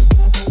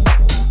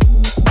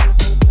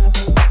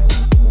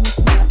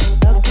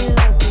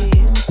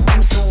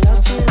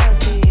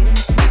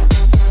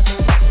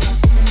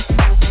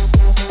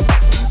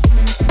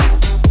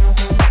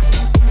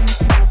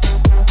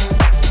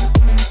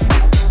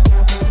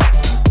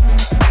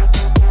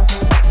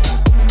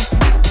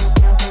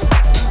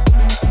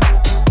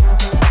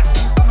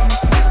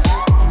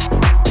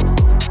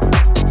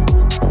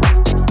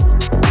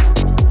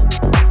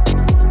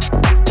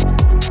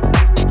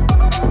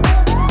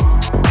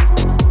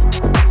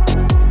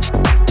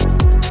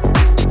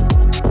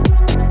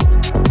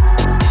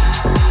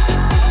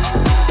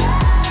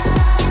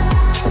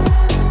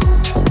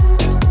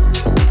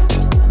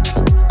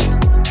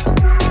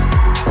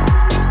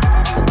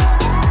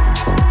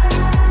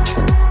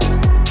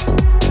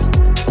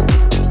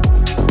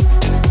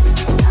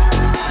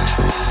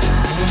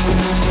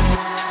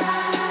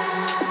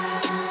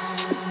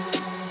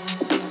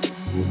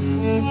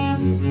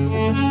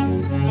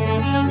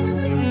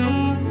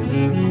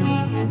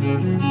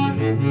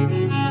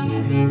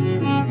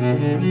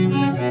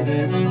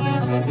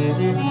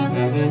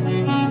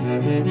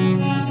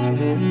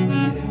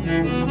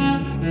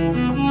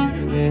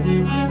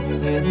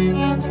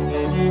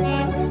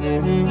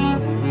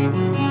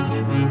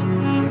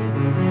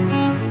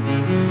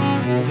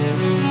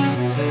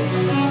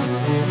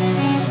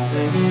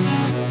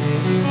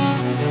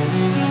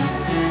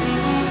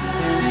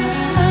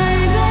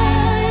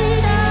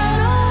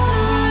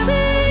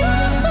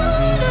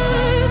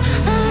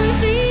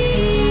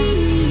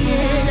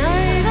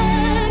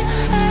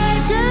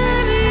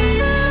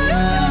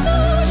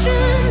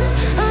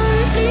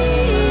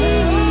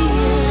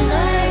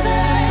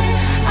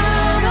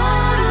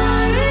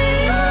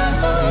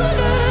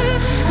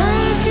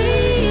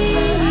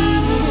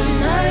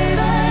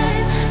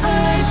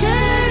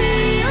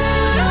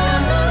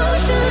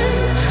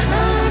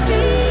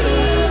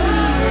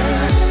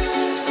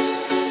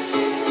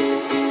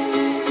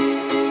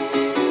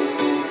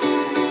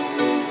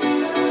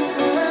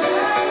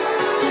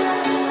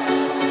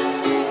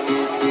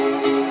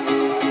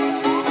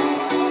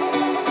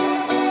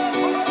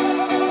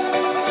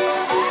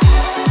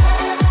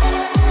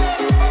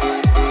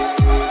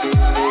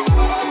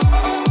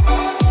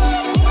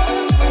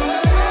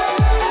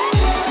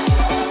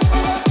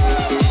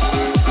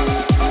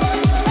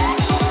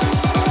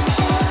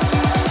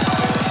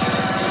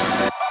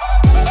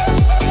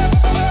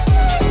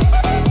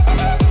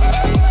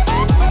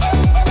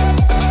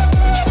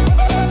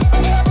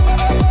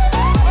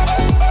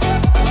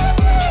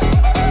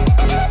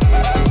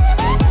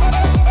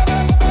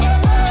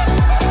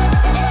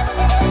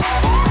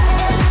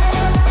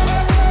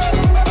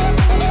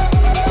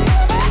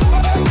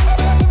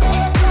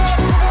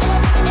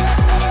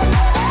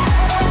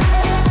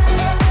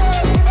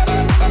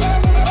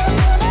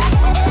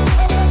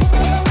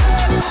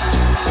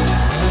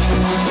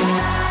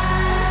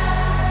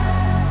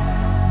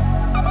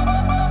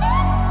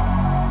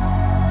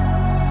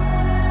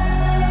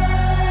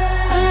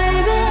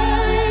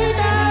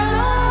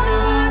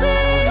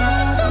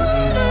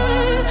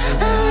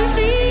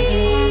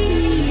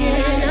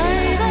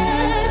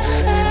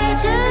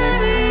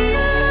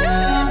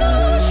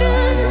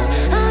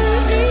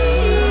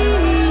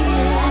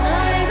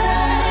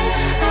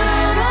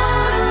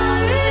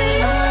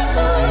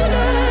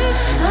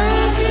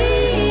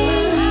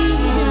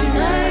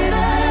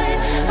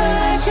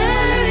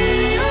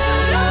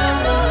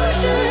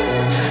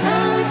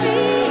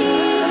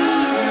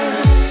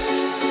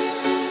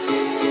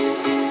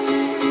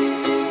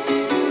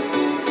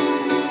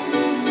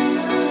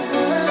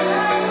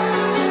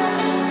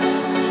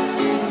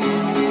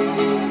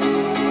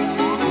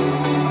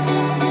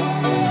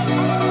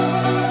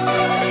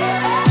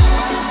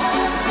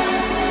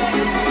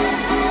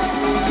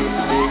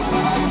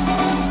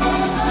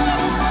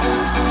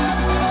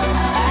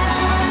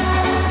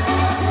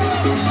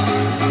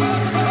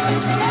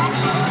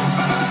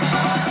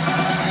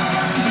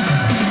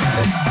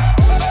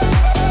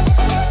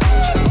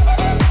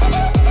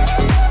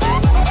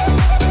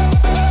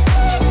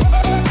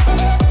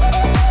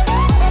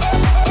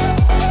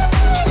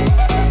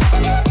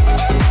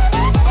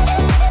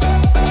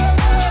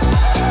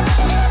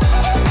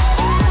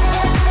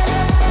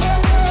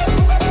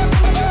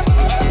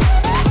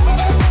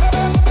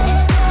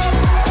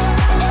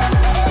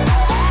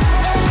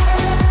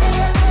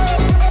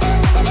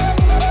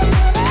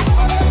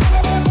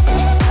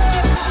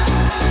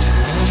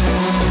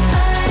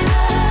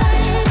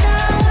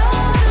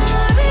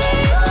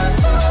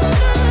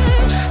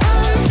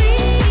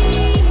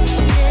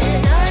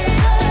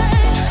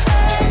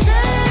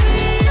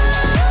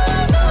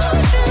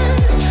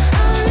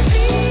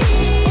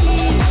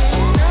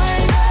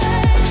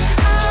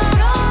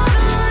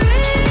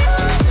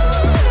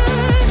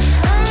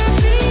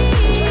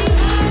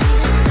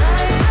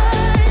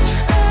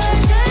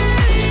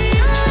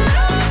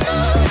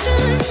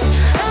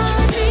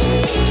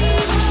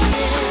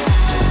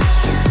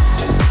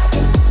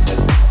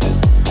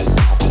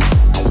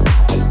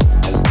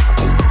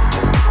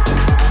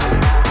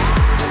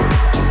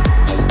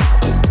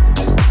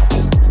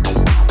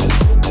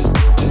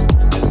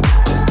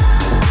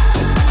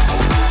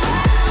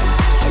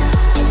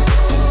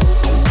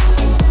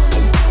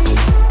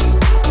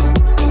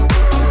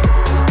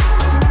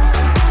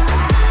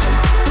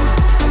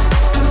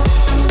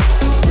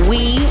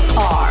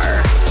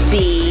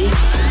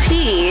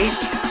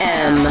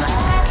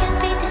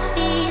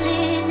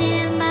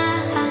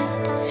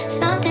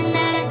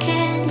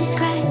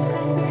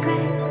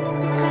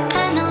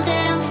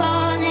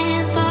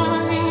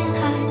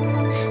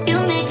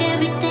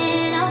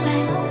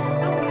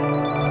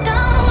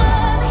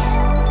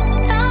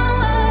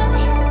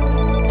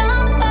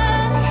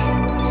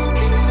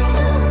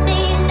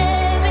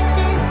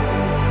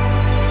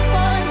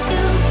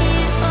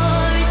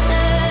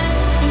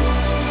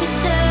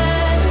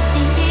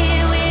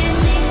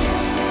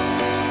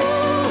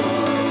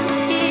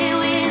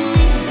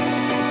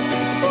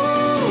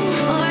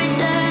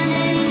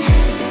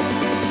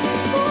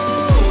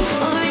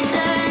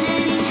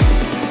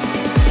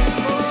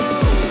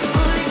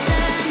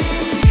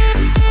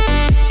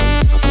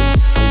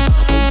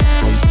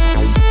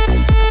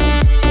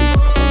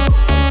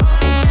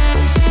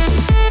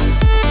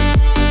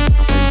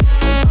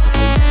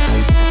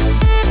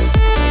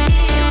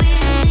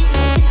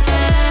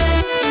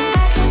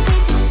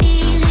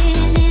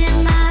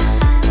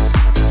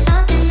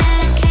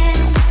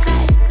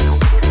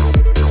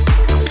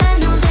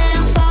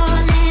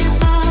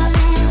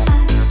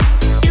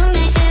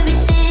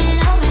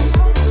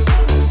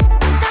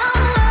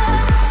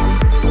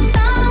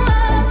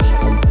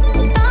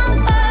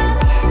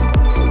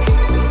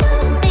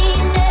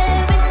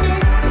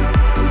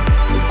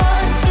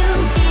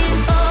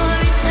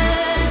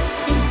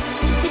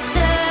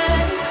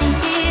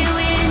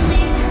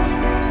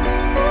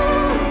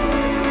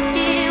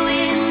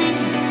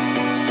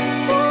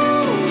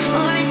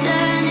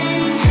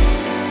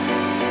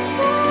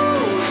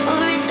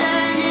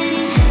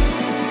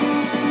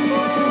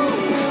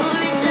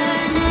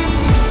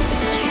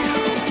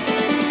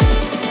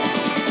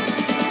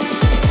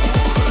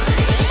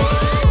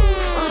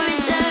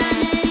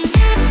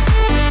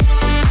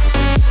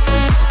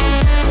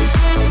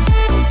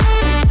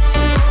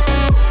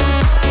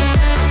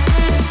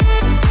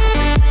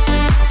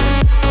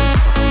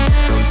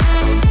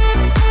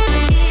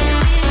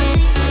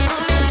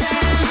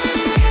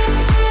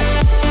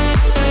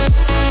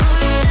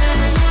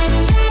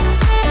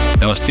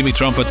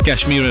 trumpet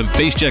Kashmir and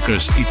bass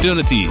checkers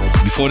Eternity.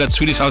 Before that,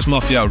 Swedish House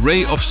Mafia,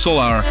 Ray of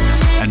Solar,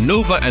 and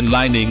Nova and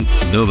Lining,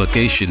 No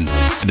Vacation,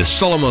 and the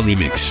Solomon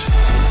remix.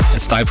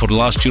 It's time for the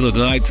last tune of the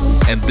night,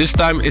 and this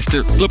time it's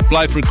the Club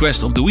Live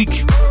Request of the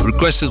week,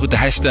 requested with the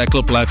hashtag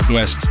Club Live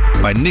Request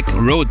by Nick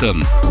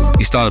Roten.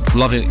 He started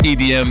loving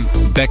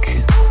EDM back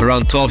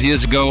around 12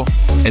 years ago,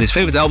 and his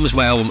favorite album is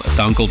my album, A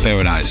Town Called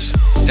Paradise.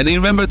 And he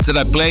remembered that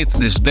I played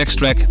this next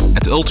track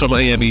at the Ultra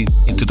Miami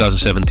in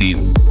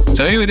 2017.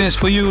 So here it is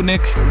for you,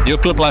 Nick, your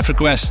Club Live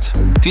Request.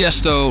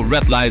 Tiësto,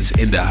 Red Lights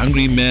in the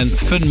Hungry Man,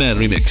 Fun Man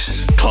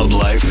remix. Club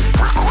Life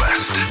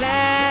Request.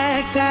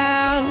 Blacked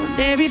out,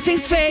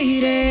 everything's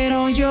faded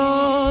on your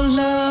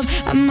love.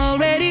 I'm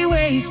already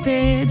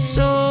wasted,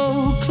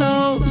 so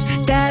close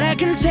that I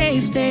can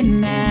taste it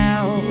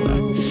now.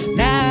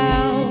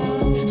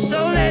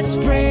 So let's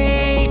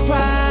break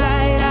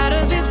right out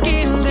of this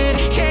gilded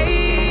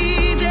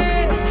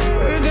cages.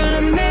 We're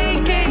gonna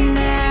make it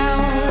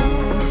now.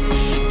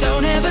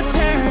 Don't ever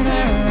turn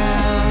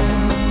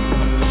around.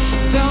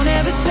 Don't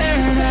ever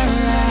turn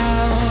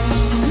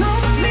around.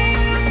 Nobody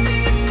else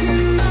needs to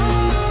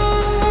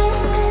know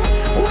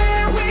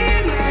where we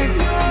might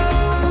go.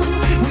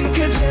 We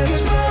could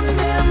just run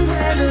them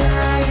red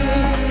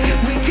lights.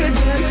 We could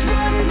just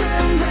run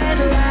them red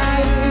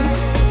lights.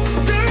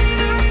 There ain't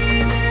no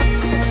reason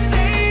to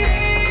stay.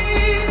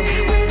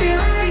 We'd be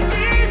like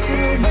years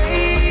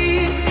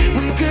away.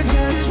 We could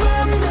just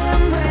run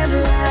them red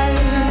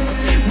lights.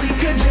 We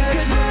could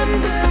just run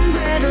them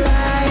red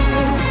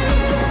lights.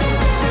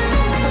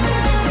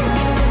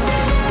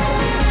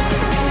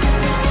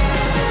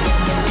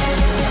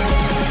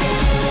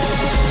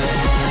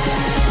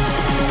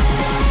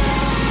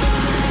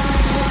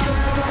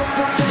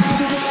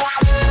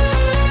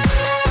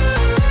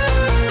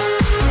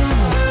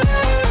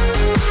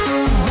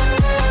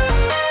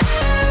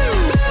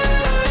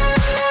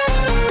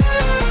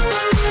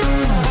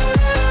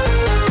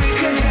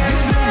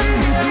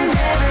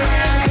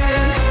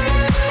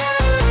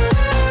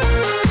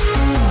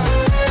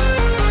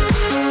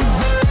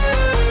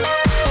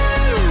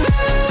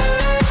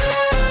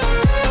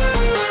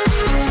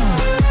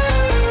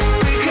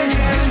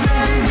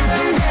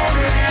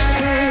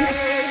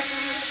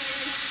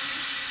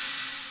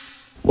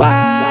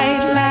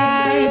 White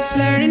lights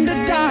blur in the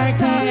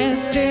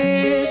darkness.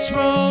 This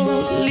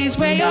road leads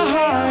where your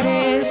heart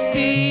is.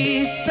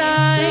 These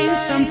signs,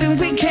 something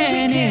we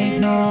can't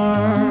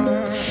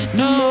ignore.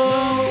 No,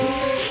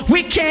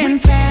 we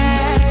can't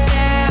back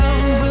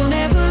down. We'll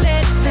never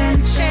let them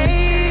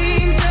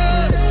change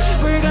us.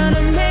 We're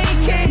gonna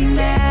make it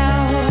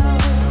now.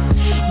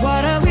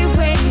 What are we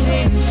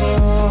waiting for?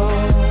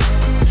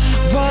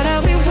 What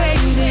are we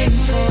waiting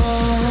for?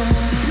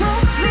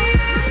 Nobody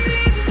else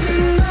needs to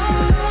know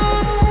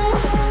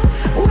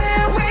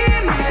where we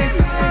might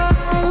go.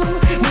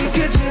 We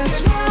could just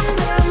run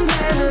them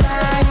red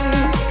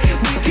lights.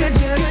 We could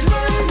just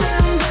run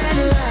them red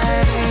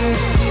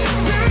lights.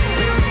 There ain't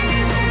no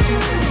reason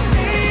to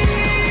stay.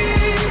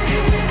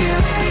 We'd be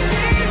like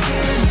years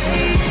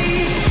away. We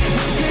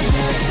could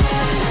just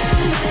run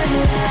them red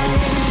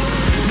lights.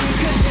 We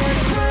could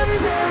just run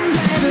them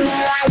red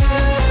lights.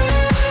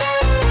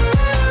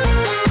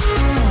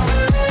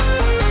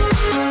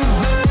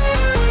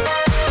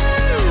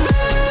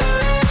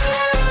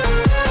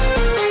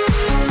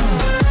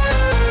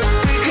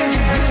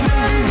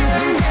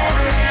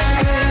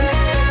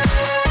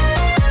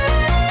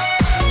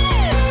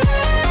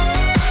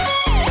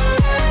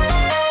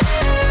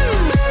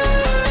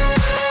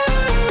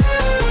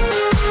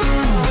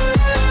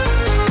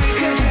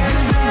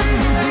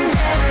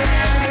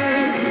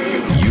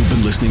 You've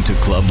been listening to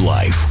Club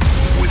Life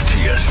with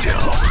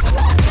Tiësto.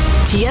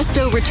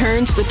 Tiësto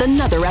returns with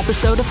another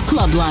episode of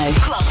Club Live.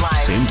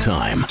 Same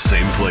time,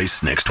 same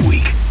place next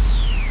week.